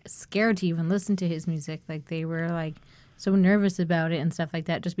were, like, scared to even listen to his music. Like, they were, like, so nervous about it and stuff like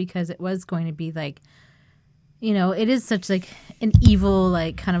that, just because it was going to be, like, you know, it is such, like, an evil,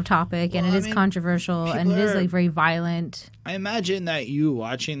 like, kind of topic, and it is controversial, and it is, like, very violent. I imagine that you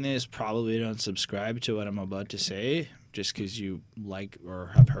watching this probably don't subscribe to what I'm about to say, just because you like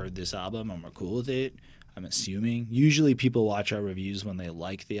or have heard this album and we're cool with it. I'm assuming. Usually people watch our reviews when they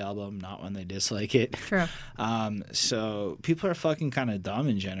like the album, not when they dislike it. True. So people are fucking kind of dumb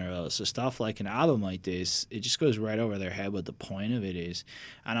in general. So stuff like an album like this, it just goes right over their head what the point of it is.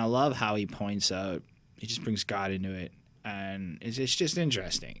 And I love how he points out, he just brings God into it. And it's just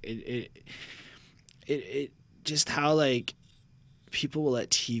interesting. It just how, like, people will let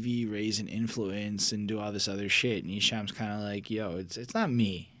TV raise an influence and do all this other shit, and Esham's kind of like, yo, it's not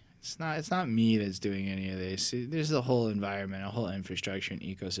me. It's not me that's doing any of this. There's a whole environment, a whole infrastructure and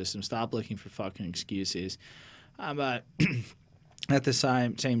ecosystem. Stop looking for fucking excuses. But at the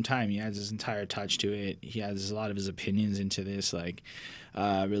same time, he adds his entire touch to it. He adds a lot of his opinions into this, like,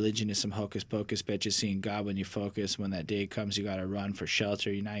 religion is some hocus pocus, bitches seeing God when you focus. When that day comes, you gotta run for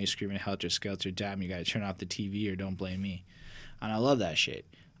shelter. Now you're screaming Helter Skkkelter, damn, you gotta turn off the TV or don't blame me. And I love that shit.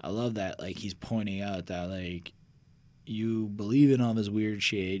 I love that, like, he's pointing out that, like, you believe in all this weird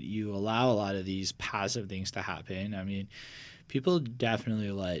shit. You allow a lot of these passive things to happen. I mean, people definitely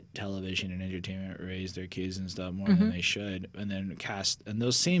let television and entertainment raise their kids and stuff more than they should. And then and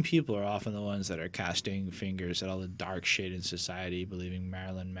those same people are often the ones that are casting fingers at all the dark shit in society, believing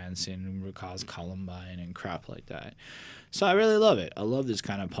Marilyn Manson caused Columbine and crap like that. So I really love it. I love this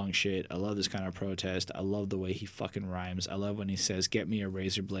kind of punk shit. I love this kind of protest. I love the way he fucking rhymes. I love when he says, get me a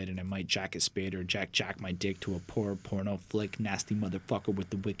razor blade and I might jack a spade or jack my dick to a poor porno flick. Nasty motherfucker with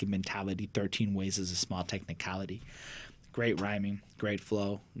the wicked mentality. 13 ways is a small technicality. Great rhyming, great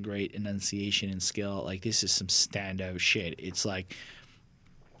flow, great enunciation and skill. Like, this is some standout shit. It's like,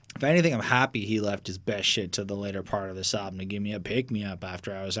 if anything, I'm happy he left his best shit to the later part of this album to give me a pick-me-up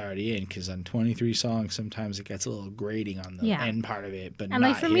after I was already in, because on 23 songs, sometimes it gets a little grating on the end part of it, but and,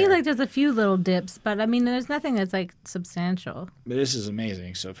 like, for me, like, there's a few little dips, but, I mean, there's nothing that's, like, substantial. But this is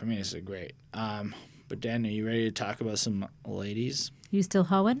amazing, so for me, this is great. But Dan, are you ready to talk about some ladies? You still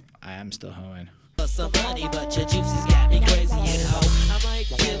hoeing? I am still hoeing. Somebody, but your juices got me crazy and hoe. I might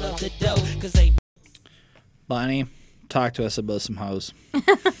give up the dough, 'cause they... Bonnie, talk to us about some hoes.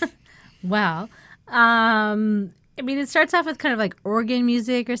 Well, I mean, it starts off with kind of like organ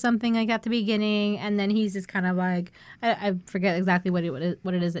music or something like at the beginning, and then he's just kind of like, I forget exactly what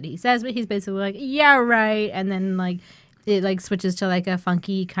it is that he says, but he's basically like, yeah, right, and then, like, it, like, switches to, like, a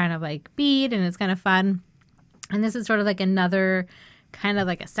funky kind of, like, beat, and it's kind of fun. And this is sort of like another kind of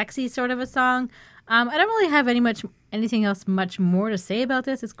like a sexy sort of a song. I don't really have anything else much more to say about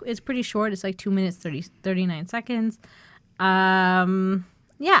this. It's pretty short. It's like 2 minutes 39 seconds. Yeah,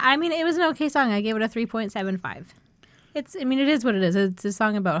 I mean, it was an okay song. I gave it a 3.75. It is what it is. It's a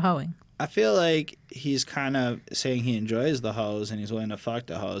song about hoeing. I feel like he's kind of saying he enjoys the hoes and he's willing to fuck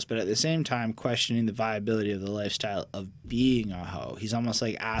the hoes, but at the same time questioning the viability of the lifestyle of being a hoe. He's almost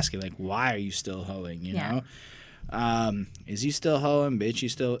like asking, like, why are you still hoeing, you know? Is you still hoeing, bitch?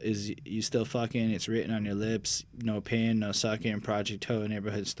 You still fucking? It's written on your lips. No pain, no sucking. Project Hoe,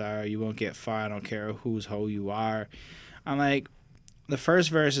 neighborhood star. You won't get far. I don't care whose hoe you are. I'm like, the first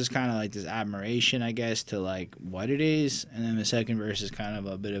verse is kind of like this admiration, I guess, to like what it is, and then the second verse is kind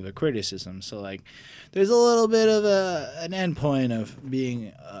of a bit of a criticism. So like, there's a little bit of an end point of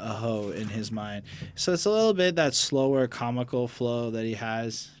being a hoe in his mind. So it's a little bit that slower comical flow that he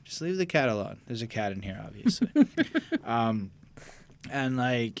has. Just leave the cat alone. There's a cat in here, obviously. And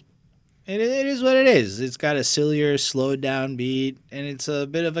like, it is what it is. It's got a sillier, slowed down beat, and it's a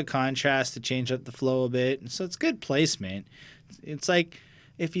bit of a contrast to change up the flow a bit. And so it's good placement. It's like,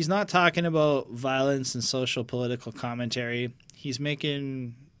 if he's not talking about violence and social political commentary, he's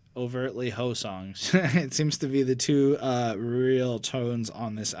making overtly hoe songs. It seems to be the two real tones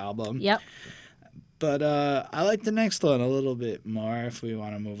on this album. Yep. But I like the next one a little bit more if we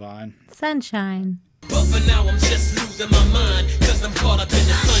want to move on. Sunshine. But for now I'm just losing my mind, cause I'm caught up in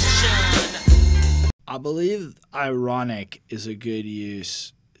the sunshine. I believe ironic is a good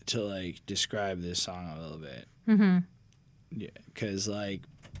use to like describe this song a little bit. Mm-hmm. Yeah, because like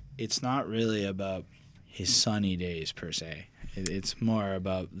it's not really about his sunny days per se. It's more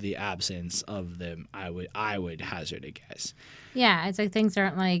about the absence of them. I would hazard a guess. Yeah, it's like things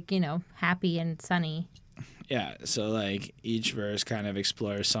aren't like, you know, happy and sunny. Yeah, so like each verse kind of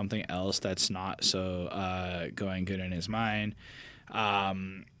explores something else that's not so going good in his mind.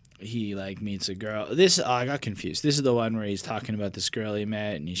 He like meets a girl. I got confused. This is the one where he's talking about this girl he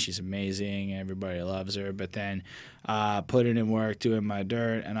met and she's amazing. Everybody loves her. But then putting in work, doing my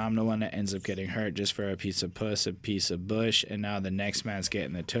dirt, and I'm the one that ends up getting hurt just for a piece of puss, a piece of bush. And now the next man's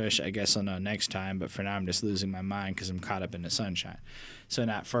getting the tush. I guess I'll know next time. But for now, I'm just losing my mind because I'm caught up in the sunshine. So in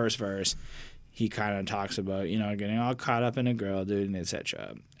that first verse, he kind of talks about, you know, getting all caught up in a girl, dude, and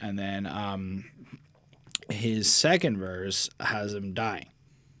etc. And then his second verse has him dying.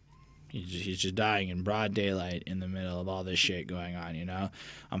 He's just dying in broad daylight in the middle of all this shit going on, you know?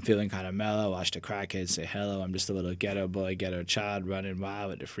 I'm feeling kind of mellow. Watch the crackheads say hello. I'm just a little ghetto boy, ghetto child running wild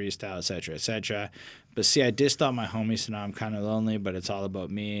with the freestyle, etc., etc. But see, I dissed all my homies, so now I'm kind of lonely, but it's all about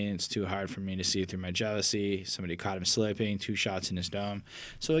me. It's too hard for me to see through my jealousy. Somebody caught him slipping, 2 shots in his dome.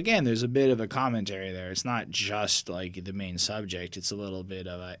 So again, there's a bit of a commentary there. It's not just like the main subject. It's a little bit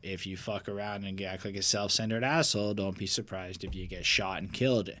of a, if you fuck around and act like a self-centered asshole, don't be surprised if you get shot and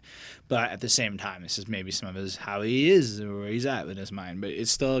killed. But at the same time, this is maybe some of his how he is or where he's at with his mind. But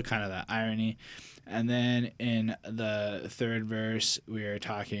it's still kind of that irony. And then in the third verse, we are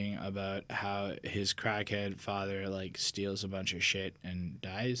talking about how his crackhead father like steals a bunch of shit and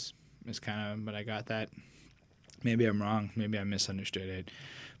dies. It's kind of, but I got that. Maybe I'm wrong. Maybe I misunderstood it.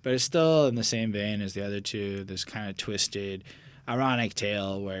 But it's still in the same vein as the other two. This kind of twisted, ironic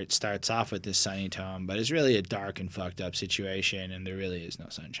tale where it starts off with this sunny tone, but it's really a dark and fucked up situation, and there really is no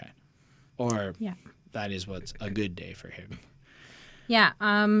sunshine. Or that is what's a good day for him. Yeah.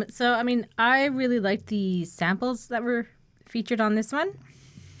 So, I mean, I really liked the samples that were featured on this one.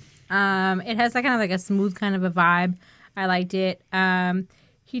 It has that kind of like a smooth kind of a vibe. I liked it.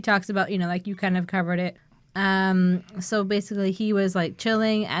 He talks about, you know, like you kind of covered it. So basically he was like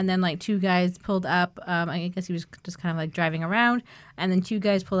chilling, and then like 2 guys pulled up. I guess he was just kind of like driving around, and then 2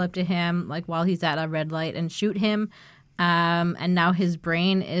 guys pull up to him like while he's at a red light and shoot him. And now his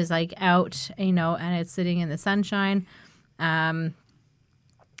brain is like out, you know, and it's sitting in the sunshine.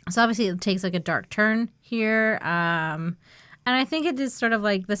 So obviously it takes like a dark turn here. And I think it is sort of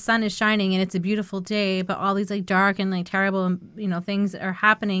like the sun is shining and it's a beautiful day, but all these like dark and like terrible, you know, things are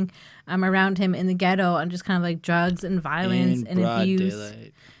happening around him in the ghetto, and just kind of like drugs and violence and abuse.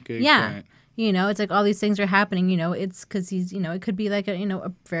 Daylight. Good point. You know, it's like all these things are happening, you know, it's because he's, you know, it could be like a, you know,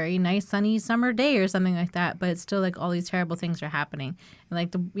 a very nice sunny summer day or something like that, but it's still like all these terrible things are happening. And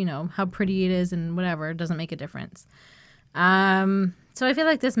like the, you know, how pretty it is and whatever, it doesn't make a difference. So I feel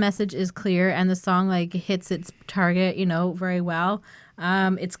like this message is clear, and the song like hits its target, you know, very well.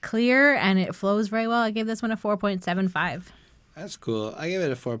 It's clear and it flows very well. I gave this one a 4.75. That's cool. I give it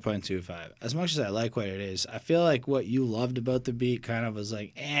a 4.25. As much as I like what it is, I feel like what you loved about the beat kind of was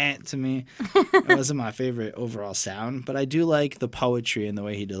like, to me. It wasn't my favorite overall sound, but I do like the poetry and the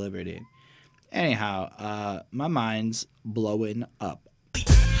way he delivered it. Anyhow, my mind's blowing up.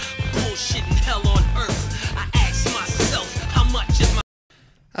 Bullshit and hell on earth. I ask myself, how much is my...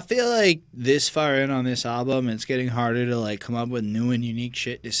 I feel like this far in on this album, it's getting harder to like come up with new and unique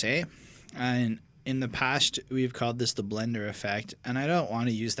shit to say. And in the past, we've called this the blender effect, and I don't want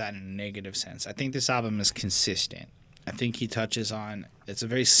to use that in a negative sense. I think this album is consistent. I think he touches on, it's a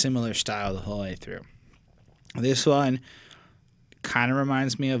very similar style the whole way through. This one kind of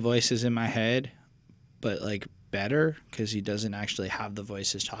reminds me of Voices in My Head, but like better, because he doesn't actually have the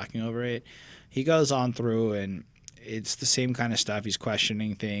voices talking over it. He goes on through, and it's the same kind of stuff. He's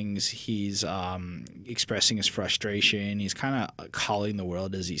questioning things. He's expressing his frustration. He's kind of calling the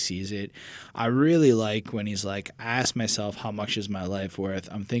world as he sees it. I really like when he's like, I ask myself, how much is my life worth?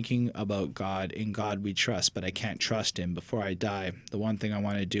 I'm thinking about God. In God we trust, but I can't trust him. Before I die, the one thing I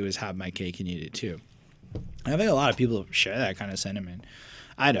want to do is have my cake and eat it too. And I think a lot of people share that kind of sentiment.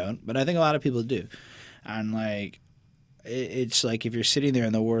 I don't, but I think a lot of people do. And like, it's like if you're sitting there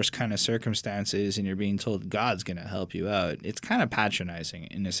in the worst kind of circumstances and you're being told God's going to help you out, it's kind of patronizing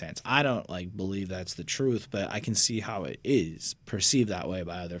in a sense. I don't like believe that's the truth, but I can see how it is perceived that way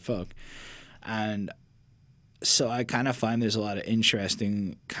by other folk. And so I kind of find there's a lot of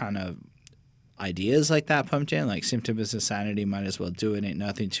interesting kind of ideas like that pumped in, like symptoms of insanity, might as well do it, ain't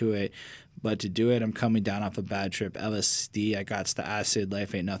nothing to it. But to do it, I'm coming down off a bad trip, LSD, I got the acid,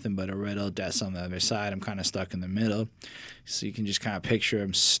 life ain't nothing but a riddle, death's on the other side, I'm kind of stuck in the middle. So you can just kind of picture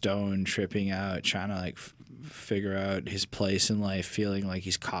him stoned, tripping out, trying to like figure out his place in life, feeling like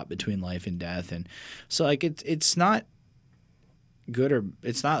he's caught between life and death. And so like it's not good or,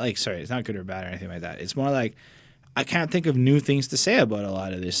 it's not good or bad or anything like that. It's more like, I can't think of new things to say about a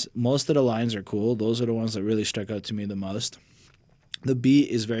lot of this. Most of the lines are cool. Those are the ones that really stuck out to me the most. The beat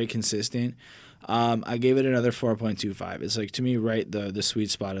is very consistent. I gave it another 4.25. It's like, to me, right the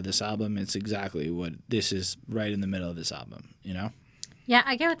sweet spot of this album. It's exactly what this is, right in the middle of this album, you know? Yeah,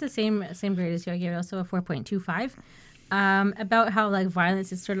 I gave it the same grade as you. I gave it also a 4.25. About how like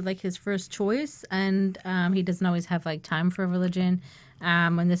violence is sort of like his first choice, and he doesn't always have like time for religion.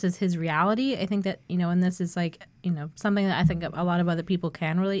 When this is his reality, I think that, you know, and this is like, you know, something that I think a lot of other people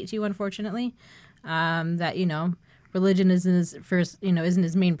can relate to, unfortunately, that, you know, religion isn't his first, you know, isn't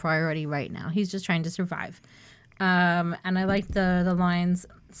his main priority right now. He's just trying to survive. And I like the lines.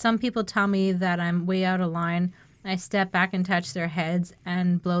 Some people tell me that I'm way out of line. I step back and touch their heads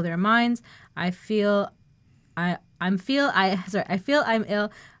and blow their minds. I feel I'm ill. I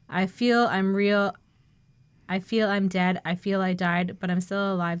feel I'm real. I feel I'm dead. I feel I died, but I'm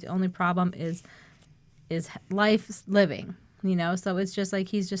still alive. The only problem is life living, you know? So it's just like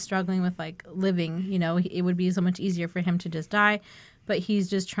he's just struggling with like living, you know? It would be so much easier for him to just die, but he's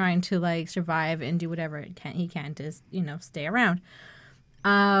just trying to like survive and do whatever he can to, you know, stay around.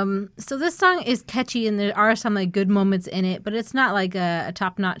 So this song is catchy and there are some like good moments in it, but it's not like a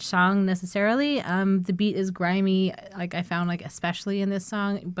top-notch song necessarily. The beat is grimy, like I found like especially in this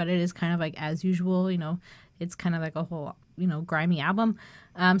song, but it is kind of like as usual, you know, it's kind of like a whole, you know, grimy album.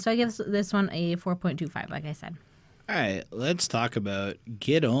 So I give this one a 4.25, like I said. All right, let's talk about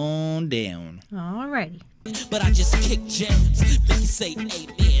Get On Down. Alrighty. But I just kick jams, make you say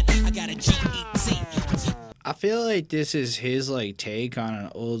amen. I got a G-E-T. I feel like this is his like take on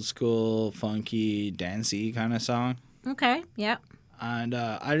an old school, funky, dancey kind of song. Okay, yeah. And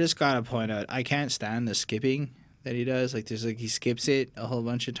I just gotta point out, I can't stand the skipping that he does. Like, there's like he skips it a whole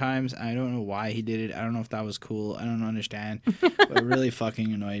bunch of times. I don't know why he did it. I don't know if that was cool. I don't understand. But it really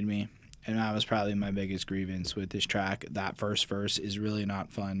fucking annoyed me. And that was probably my biggest grievance with this track. That first verse is really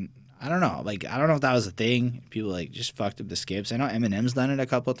not fun. I don't know. Like, I don't know if that was a thing. People like just fucked up the skips. I know Eminem's done it a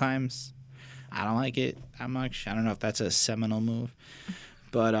couple times. I don't like it that much. I don't know if that's a seminal move.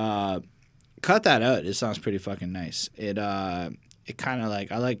 But cut that out. This song's pretty fucking nice. It kind of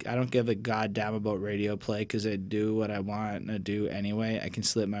like, I don't give a goddamn about radio play because I do what I want to do anyway. I can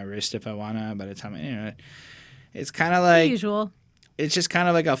slip my wrist if I want to by the time, you know, it's kind of like, usual. It's just kind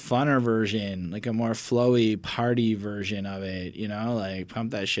of like a funner version, like a more flowy party version of it, you know, like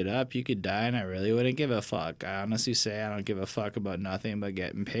pump that shit up. You could die and I really wouldn't give a fuck. I honestly say I don't give a fuck about nothing but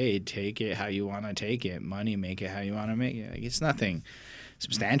getting paid. Take it how you want to take it. Money, make it how you want to make it. Like, it's nothing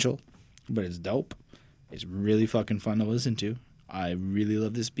substantial, but it's dope. It's really fucking fun to listen to. I really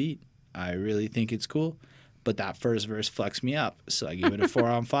love this beat. I really think it's cool. But that first verse fucks me up, so I give it a 4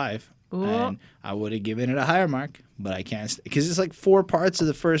 on 5. Ooh. And I would have given it a higher mark, but I can't, because it's like 4 parts of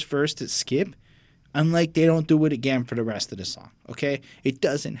the first verse that skip. Unlike they don't do it again for the rest of the song, okay? It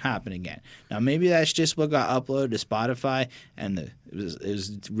doesn't happen again. Now, maybe that's just what got uploaded to Spotify, and it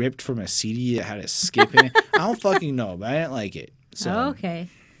was ripped from a CD that had a skip in it. I don't fucking know, but I didn't like it. So. Okay.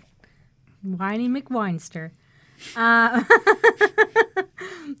 Whiny McWinester.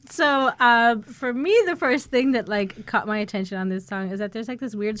 So for me, the first thing that like caught my attention on this song is that there's like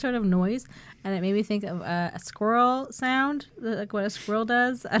this weird sort of noise, and it made me think of a squirrel sound, like what a squirrel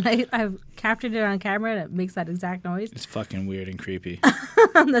does. And I've captured it on camera, and it makes that exact noise. It's fucking weird and creepy.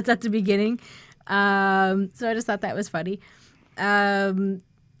 That's at the beginning. So I just thought that was funny.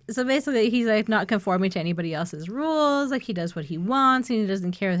 So basically, he's like not conforming to anybody else's rules. Like, he does what he wants, and he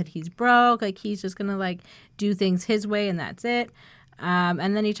doesn't care that he's broke. Like, he's just gonna like do things his way, and that's it.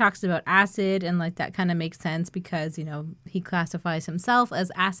 And then he talks about acid, and like that kind of makes sense because, you know, he classifies himself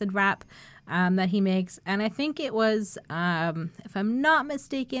as acid rap that he makes. And I think it was, if I'm not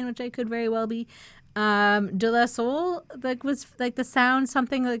mistaken, which I could very well be, De La Soul, like was like the sound,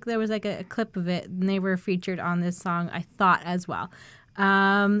 something like there was like a clip of it, and they were featured on this song, I thought, as well.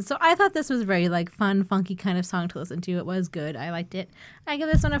 So I thought this was very like fun, funky kind of song to listen to. It was good. I liked it. I give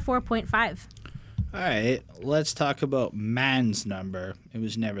this one a 4.5. All right, let's talk about man's number. It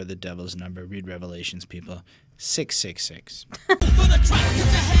was never the devil's number. Read Revelations, people. 666.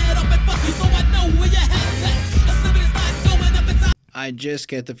 I just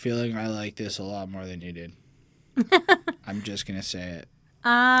get the feeling I like this a lot more than you did. I'm just gonna say it.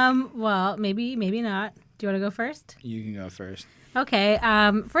 Well, maybe not. Do you want to go first? You can go first. Okay.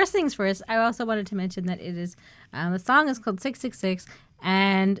 First things first, I also wanted to mention that it is, the song is called 666,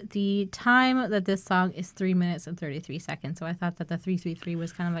 and the time that this song is 3 minutes and 33 seconds. So I thought that the 333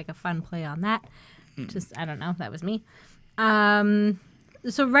 was kind of like a fun play on that. Just, I don't know, that was me.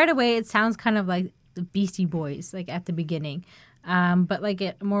 So right away, it sounds kind of like the Beastie Boys, like at the beginning. But like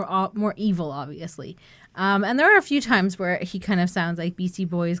it more evil, obviously. And there are a few times where he kind of sounds like Beastie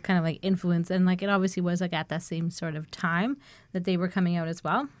Boys, kind of like influence, and like it obviously was like at that same sort of time that they were coming out as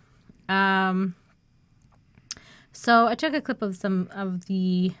well. So I took a clip of some of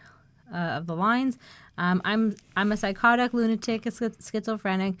the lines. I'm a psychotic lunatic, a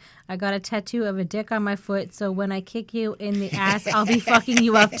schizophrenic. I got a tattoo of a dick on my foot, so when I kick you in the ass, I'll be fucking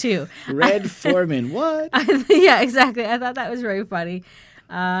you up too. Red Foreman, what? Yeah, exactly. I thought that was very funny.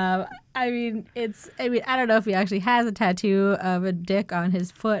 I mean, I don't know if he actually has a tattoo of a dick on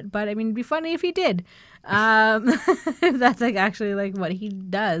his foot, but I mean, it'd be funny if he did. If that's like actually like what he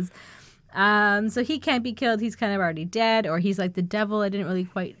does. So he can't be killed. He's kind of already dead, or he's like the devil. I didn't really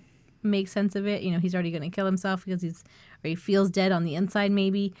quite make sense of it. You know, he's already going to kill himself because he feels dead on the inside,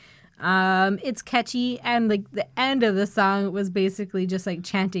 maybe. It's catchy, and like the end of the song was basically just like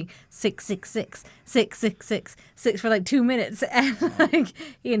chanting 666 666 6 for like 2 minutes, and like,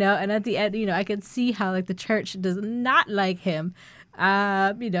 you know, and at the end, you know, I could see how like the church does not like him,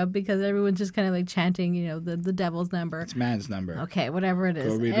 you know, because everyone's just kind of like chanting, you know, the devil's number. It's man's number. Okay, whatever it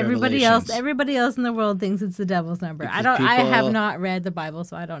is. Go read Everybody Revelations. else in the world thinks it's the devil's number. Because I have not read the Bible,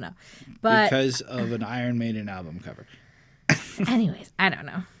 so I don't know. But because of an Iron Maiden album cover. anyways, I don't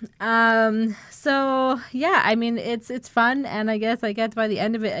know. So yeah, I mean, it's fun, and I guess by the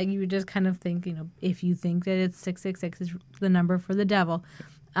end of it, you just kind of think, you know, if you think that it's 666 is the number for the devil,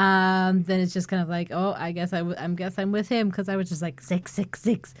 then it's just kind of like, oh, I guess I'm with him, because I was just like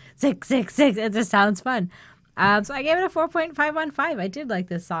 666 666. It just sounds fun. So I gave it a 4.5 on 5. I did like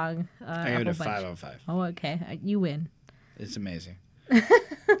this song. I gave it a 5 on 5. Oh, okay, you win. It's amazing.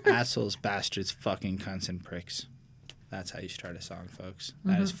 Assholes, bastards, fucking cunts and pricks. That's how you start a song, folks.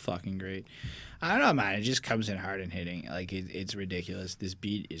 That is fucking great. I don't know, man. It just comes in hard and hitting. Like, it's ridiculous. This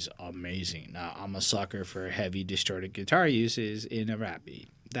beat is amazing. Now, I'm a sucker for heavy distorted guitar uses in a rap beat.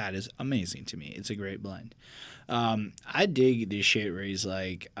 That is amazing to me. It's a great blend. I dig this shit where he's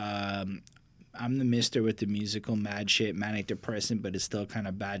like, I'm the mister with the musical mad shit, manic depressant, but it's still kind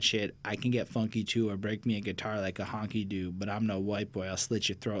of bad shit. I can get funky too, or break me a guitar like a honky do, but I'm no white boy. I'll slit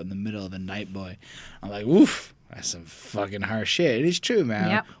your throat in the middle of the night, boy. I'm like, oof. That's some fucking harsh shit. It is true, man.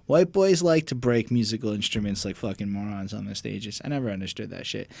 Yep. White boys like to break musical instruments like fucking morons on the stages. I never understood that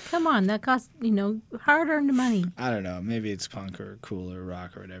shit. Come on, that costs, you know, hard-earned money. I don't know. Maybe it's punk or cool or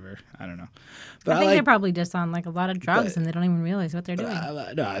rock or whatever. I don't know. But I think they're probably just on like a lot of drugs, and they don't even realize what they're doing.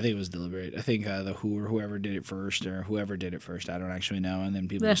 No, I think it was deliberate. I think the Who or whoever did it first, I don't actually know. And then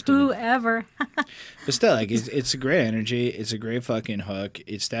people just did it. Whoever. But still, like, it's a great energy. It's a great fucking hook.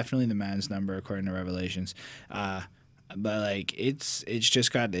 It's definitely the man's number according to Revelations. But like it's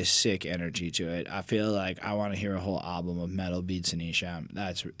just got this sick energy to it. I feel like I want to hear a whole album of metal beats in Esham.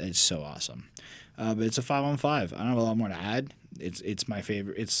 It's so awesome. But it's a 5 on 5. I don't have a lot more to add. It's my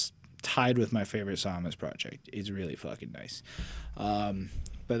favorite. It's tied with my favorite song on this project. It's really fucking nice.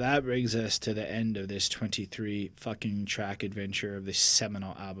 But that brings us to the end of this 23 fucking track adventure of this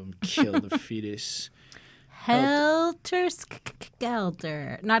seminal album, Kill the Fetus. Helter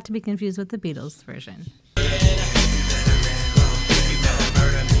Skkkelter. Not to be confused with the Beatles version.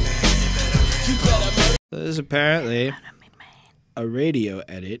 This is apparently a radio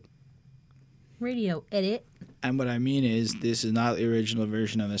edit. Radio edit. And what I mean is, this is not the original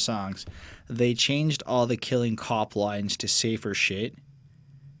version of the songs. They changed all the killing cop lines to safer shit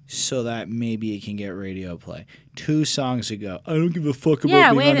so that maybe it can get radio play. 2 songs ago. I don't give a fuck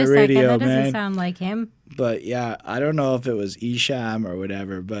about being on the radio, that doesn't man. sound like him. But yeah, I don't know if it was Esham or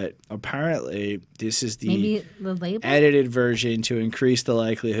whatever, but apparently this is the Maybe the label? edited version to increase the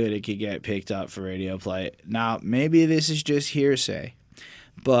likelihood it could get picked up for radio play. Now, maybe this is just hearsay,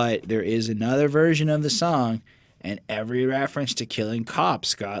 but there is another version of the song, and every reference to killing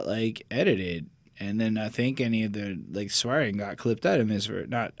cops got like edited. And then I think any of the like swearing got clipped out in this,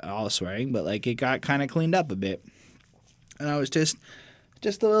 not all swearing, but like it got kind of cleaned up a bit. And I was just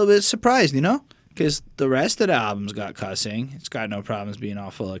a little bit surprised, you know? Because the rest of the album's got cussing. It's got no problems being all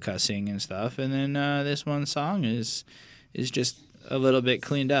full of cussing and stuff. And then this one song is just a little bit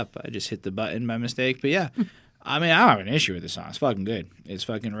cleaned up. I just hit the button by mistake. But yeah, I mean, I don't have an issue with the song. It's fucking good. It's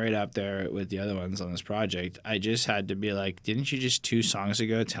fucking right up there with the other ones on this project. I just had to be like, didn't you just 2 songs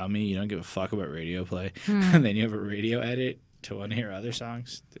ago tell me you don't give a fuck about radio play? And then you have a radio edit to one of your other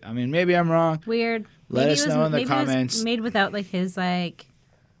songs? I mean, maybe I'm wrong. Weird. Let us know in the comments. It was made without like his like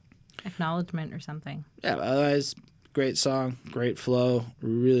acknowledgement or something. Yeah, but otherwise, great song, great flow,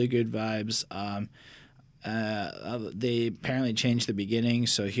 really good vibes. They apparently changed the beginning,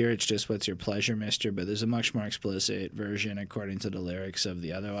 so here it's just "What's your pleasure, mister?" But there's a much more explicit version according to the lyrics of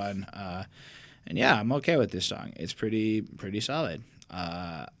the other one. And yeah, I'm okay with this song. It's pretty solid.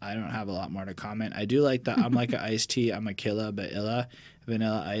 I don't have a lot more to comment. I do like the "I'm like a iced tea, I'm a killer but illa."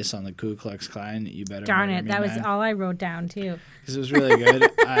 Vanilla Ice on the Ku Klux Klan. You better. Darn murder it, me, that man. was all I wrote down too. Because it was really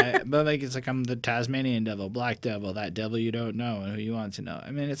good. But like it's like I'm the Tasmanian devil, black devil, that devil you don't know and who you want to know.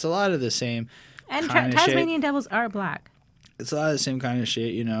 I mean, it's a lot of the same. And kind of Tasmanian devils are black. It's a lot of the same kind of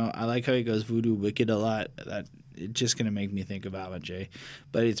shit, you know. I like how he goes voodoo wicked a lot. That it's just gonna make me think of Alvin J.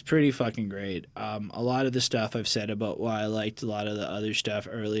 But it's pretty fucking great. A lot of the stuff I've said about why I liked a lot of the other stuff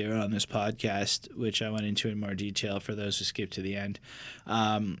earlier on this podcast, which I went into in more detail for those who skipped to the end.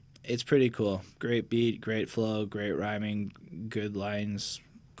 It's pretty cool. Great beat, great flow, great rhyming, good lines,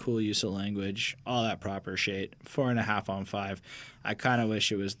 cool use of language, all that proper shit. 4.5 on 5. I kind of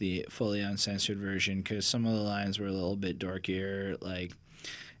wish it was the fully uncensored version because some of the lines were a little bit dorkier. Like,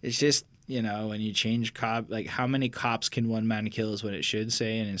 it's just, you know, when you change cop, like how many cops can one man kill is what it should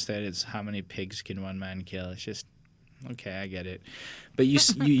say, and instead it's how many pigs can one man kill. It's just, okay, I get it. But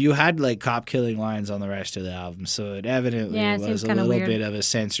you had like cop killing lines on the rest of the album, so it evidently was a little bit of a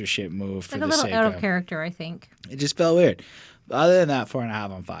censorship move for the sake of. Like a little out of character, I think. It just felt weird. But other than that,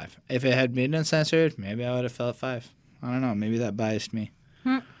 4.5 on 5. If it had been uncensored, maybe I would have felt 5. I don't know. Maybe that biased me.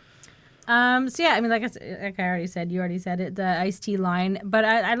 So yeah, I mean, like I already said, you already said it, the Ice-T line, but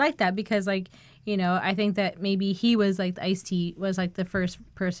I like that because, like, you know, I think that maybe he was like Ice-T was like the first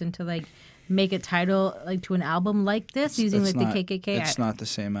person to like make a title like to an album like this using like the KKK. It's not the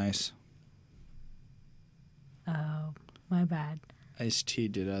same Ice. Oh, my bad. Ice-T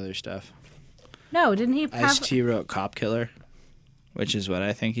did other stuff. No, didn't he? Ice-T wrote Cop Killer, which is what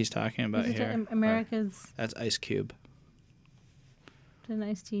I think he's talking about here. America's. That's Ice Cube. Didn't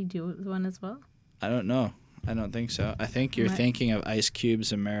Ice-T do one as well? I don't know. I don't think so. I think you're thinking of Ice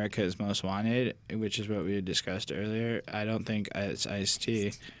Cube's America's Most Wanted, which is what we had discussed earlier. I don't think it's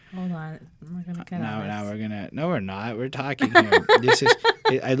Ice-T. Hold on. We're going to cut Now we're going to... No, we're not. We're talking here.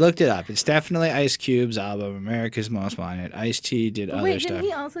 I looked it up. It's definitely Ice Cube's album, America's Most Wanted. Ice-T did other stuff. Wait, didn't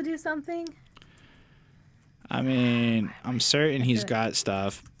he also do something? I mean, I'm certain he's got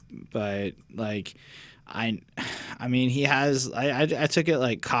stuff, but, like... I mean, he has. I took it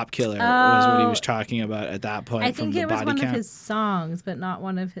like "Cop Killer" was what he was talking about at that point. I think from it the was body one count. of his songs, but not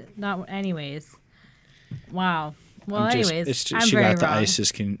one of his. Not anyways. Wow. Well, anyways, I'm she very got the wrong.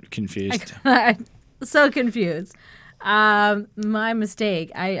 ISIS confused. I'm so confused. My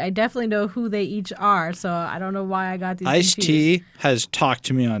mistake. I definitely know who they each are, so I don't know why I got these confused. Ice-T has talked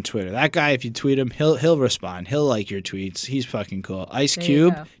to me on Twitter. That guy, if you tweet him, he'll respond. He'll like your tweets. He's fucking cool. Ice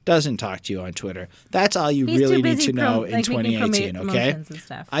Cube doesn't talk to you on Twitter. That's all you really need to know in 2018, okay?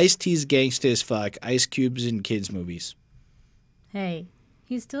 Ice-T's gangsta as fuck. Ice Cube's in kids' movies. Hey,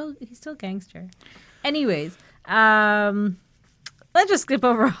 he's still gangster. Anyways, let's just skip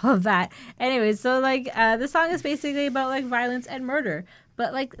over all of that. Anyways, so like the song is basically about like violence and murder,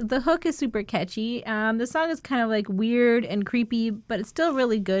 but like the hook is super catchy. The song is kind of like weird and creepy, but it's still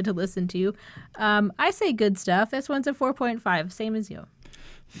really good to listen to. I say good stuff. This one's a 4.5, same as you.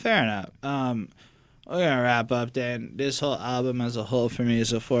 Fair enough. We're gonna wrap up then. This whole album as a whole for me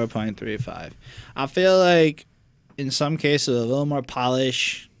is a 4.35. I feel like in some cases a little more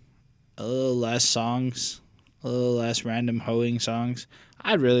polish, a little less songs, a little less random hoeing songs.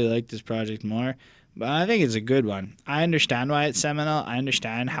 I'd really like this project more, but I think it's a good one. I understand why it's seminal. I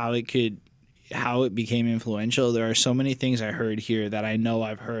understand how it became influential. There are so many things I heard here that I know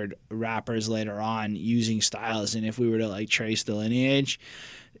I've heard rappers later on using styles, and if we were to like trace the lineage,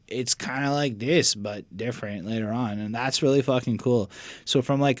 it's kind of like this, but different later on. And that's really fucking cool. So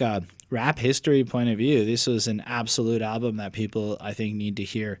from like a rap history point of view, this was an absolute album that people, I think, need to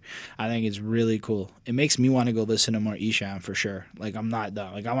hear. I think it's really cool. It makes me want to go listen to more Esham for sure. Like, I'm not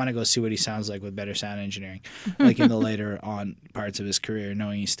done. Like, I want to go see what he sounds like with better sound engineering, like in the later on parts of his career,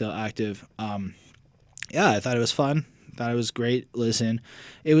 knowing he's still active. Yeah, I thought it was fun. Thought it was great listen.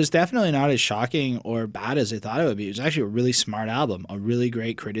 It was definitely not as shocking or bad as I thought it would be. It was actually a really smart album, a really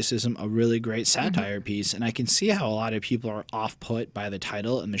great criticism, a really great satire piece, and I can see how a lot of people are off-put by the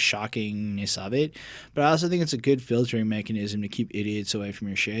title and the shockingness of it, but I also think it's a good filtering mechanism to keep idiots away from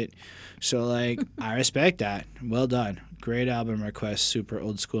your shit. So, like, I respect that. Well done. Great album request, Super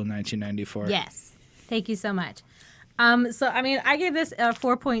Old School 1994. Yes. Thank you so much. So, I mean, I gave this a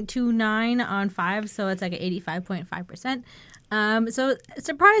 4.29 on 5, so it's like an 85.5%. So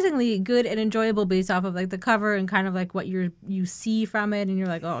surprisingly good and enjoyable based off of like the cover and kind of like what you see from it, and you're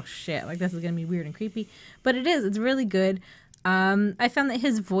like, oh shit, like this is gonna be weird and creepy. But it's really good. I found that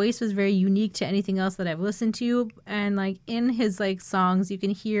his voice was very unique to anything else that I've listened to, and like in his like songs, you can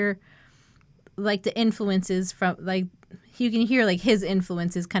hear like the influences from like. You can hear like his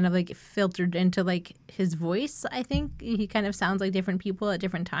influences kind of like filtered into like his voice. I think he kind of sounds like different people at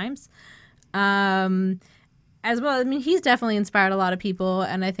different times. As well, I mean, he's definitely inspired a lot of people,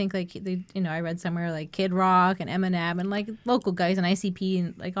 and I think like I read somewhere like Kid Rock and Eminem and like local guys and ICP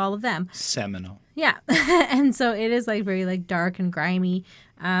and like all of them. Seminal. Yeah, and so it is like very like dark and grimy,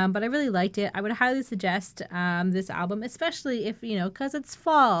 but I really liked it. I would highly suggest this album, especially if because it's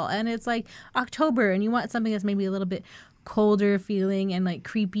fall and it's like October and you want something that's maybe a little bit colder feeling and like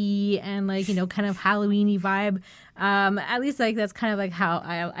creepy and like kind of Halloween-y vibe. At least like that's kind of like how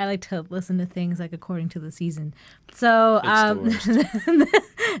I like to listen to things like according to the season. So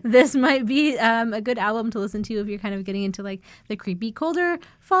this might be a good album to listen to if you're kind of getting into like the creepy colder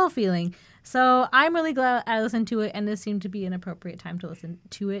fall feeling. So I'm really glad I listened to it, and this seemed to be an appropriate time to listen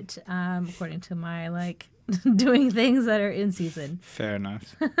to it according to my like doing things that are in season. Fair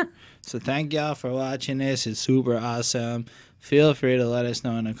enough. So thank y'all for watching this. It's super awesome. Feel free to let us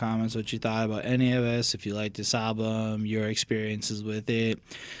know in the comments what you thought about any of us, if you like this album, your experiences with it.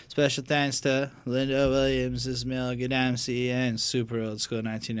 Special thanks to Linda Williams, Ismail Gadamsi, and Super Old School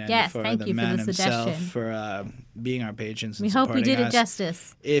 1994, yes, thank the you man for the himself, suggestion. for being our patrons and we hope we did us. it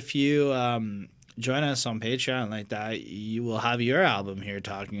justice. If you join us on Patreon like that, you will have your album here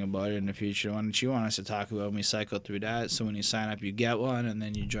talking about it in the future. One that you want us to talk about, and we cycle through that. So when you sign up, you get one, and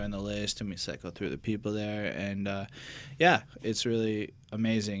then you join the list, and we cycle through the people there. And yeah, it's really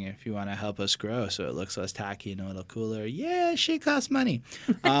amazing if you want to help us grow so it looks less tacky and a little cooler. Yeah, shit costs money.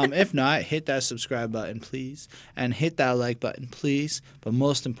 If not, hit that subscribe button, please, and hit that like button, please. But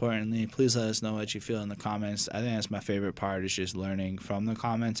most importantly, please let us know what you feel in the comments. I think that's my favorite part, is just learning from the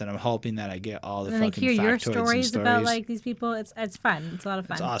comments, and I'm hoping that I get all the and fucking hear your factoids stories and about like these people. It's fun. It's a lot of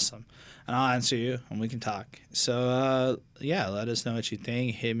fun. It's awesome. And I'll answer you, and we can talk. So, yeah, let us know what you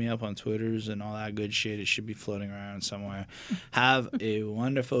think. Hit me up on Twitters and all that good shit. It should be floating around somewhere. Have a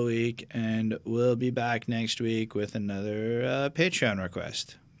wonderful week, and we'll be back next week with another Patreon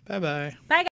request. Bye-bye. Bye, guys.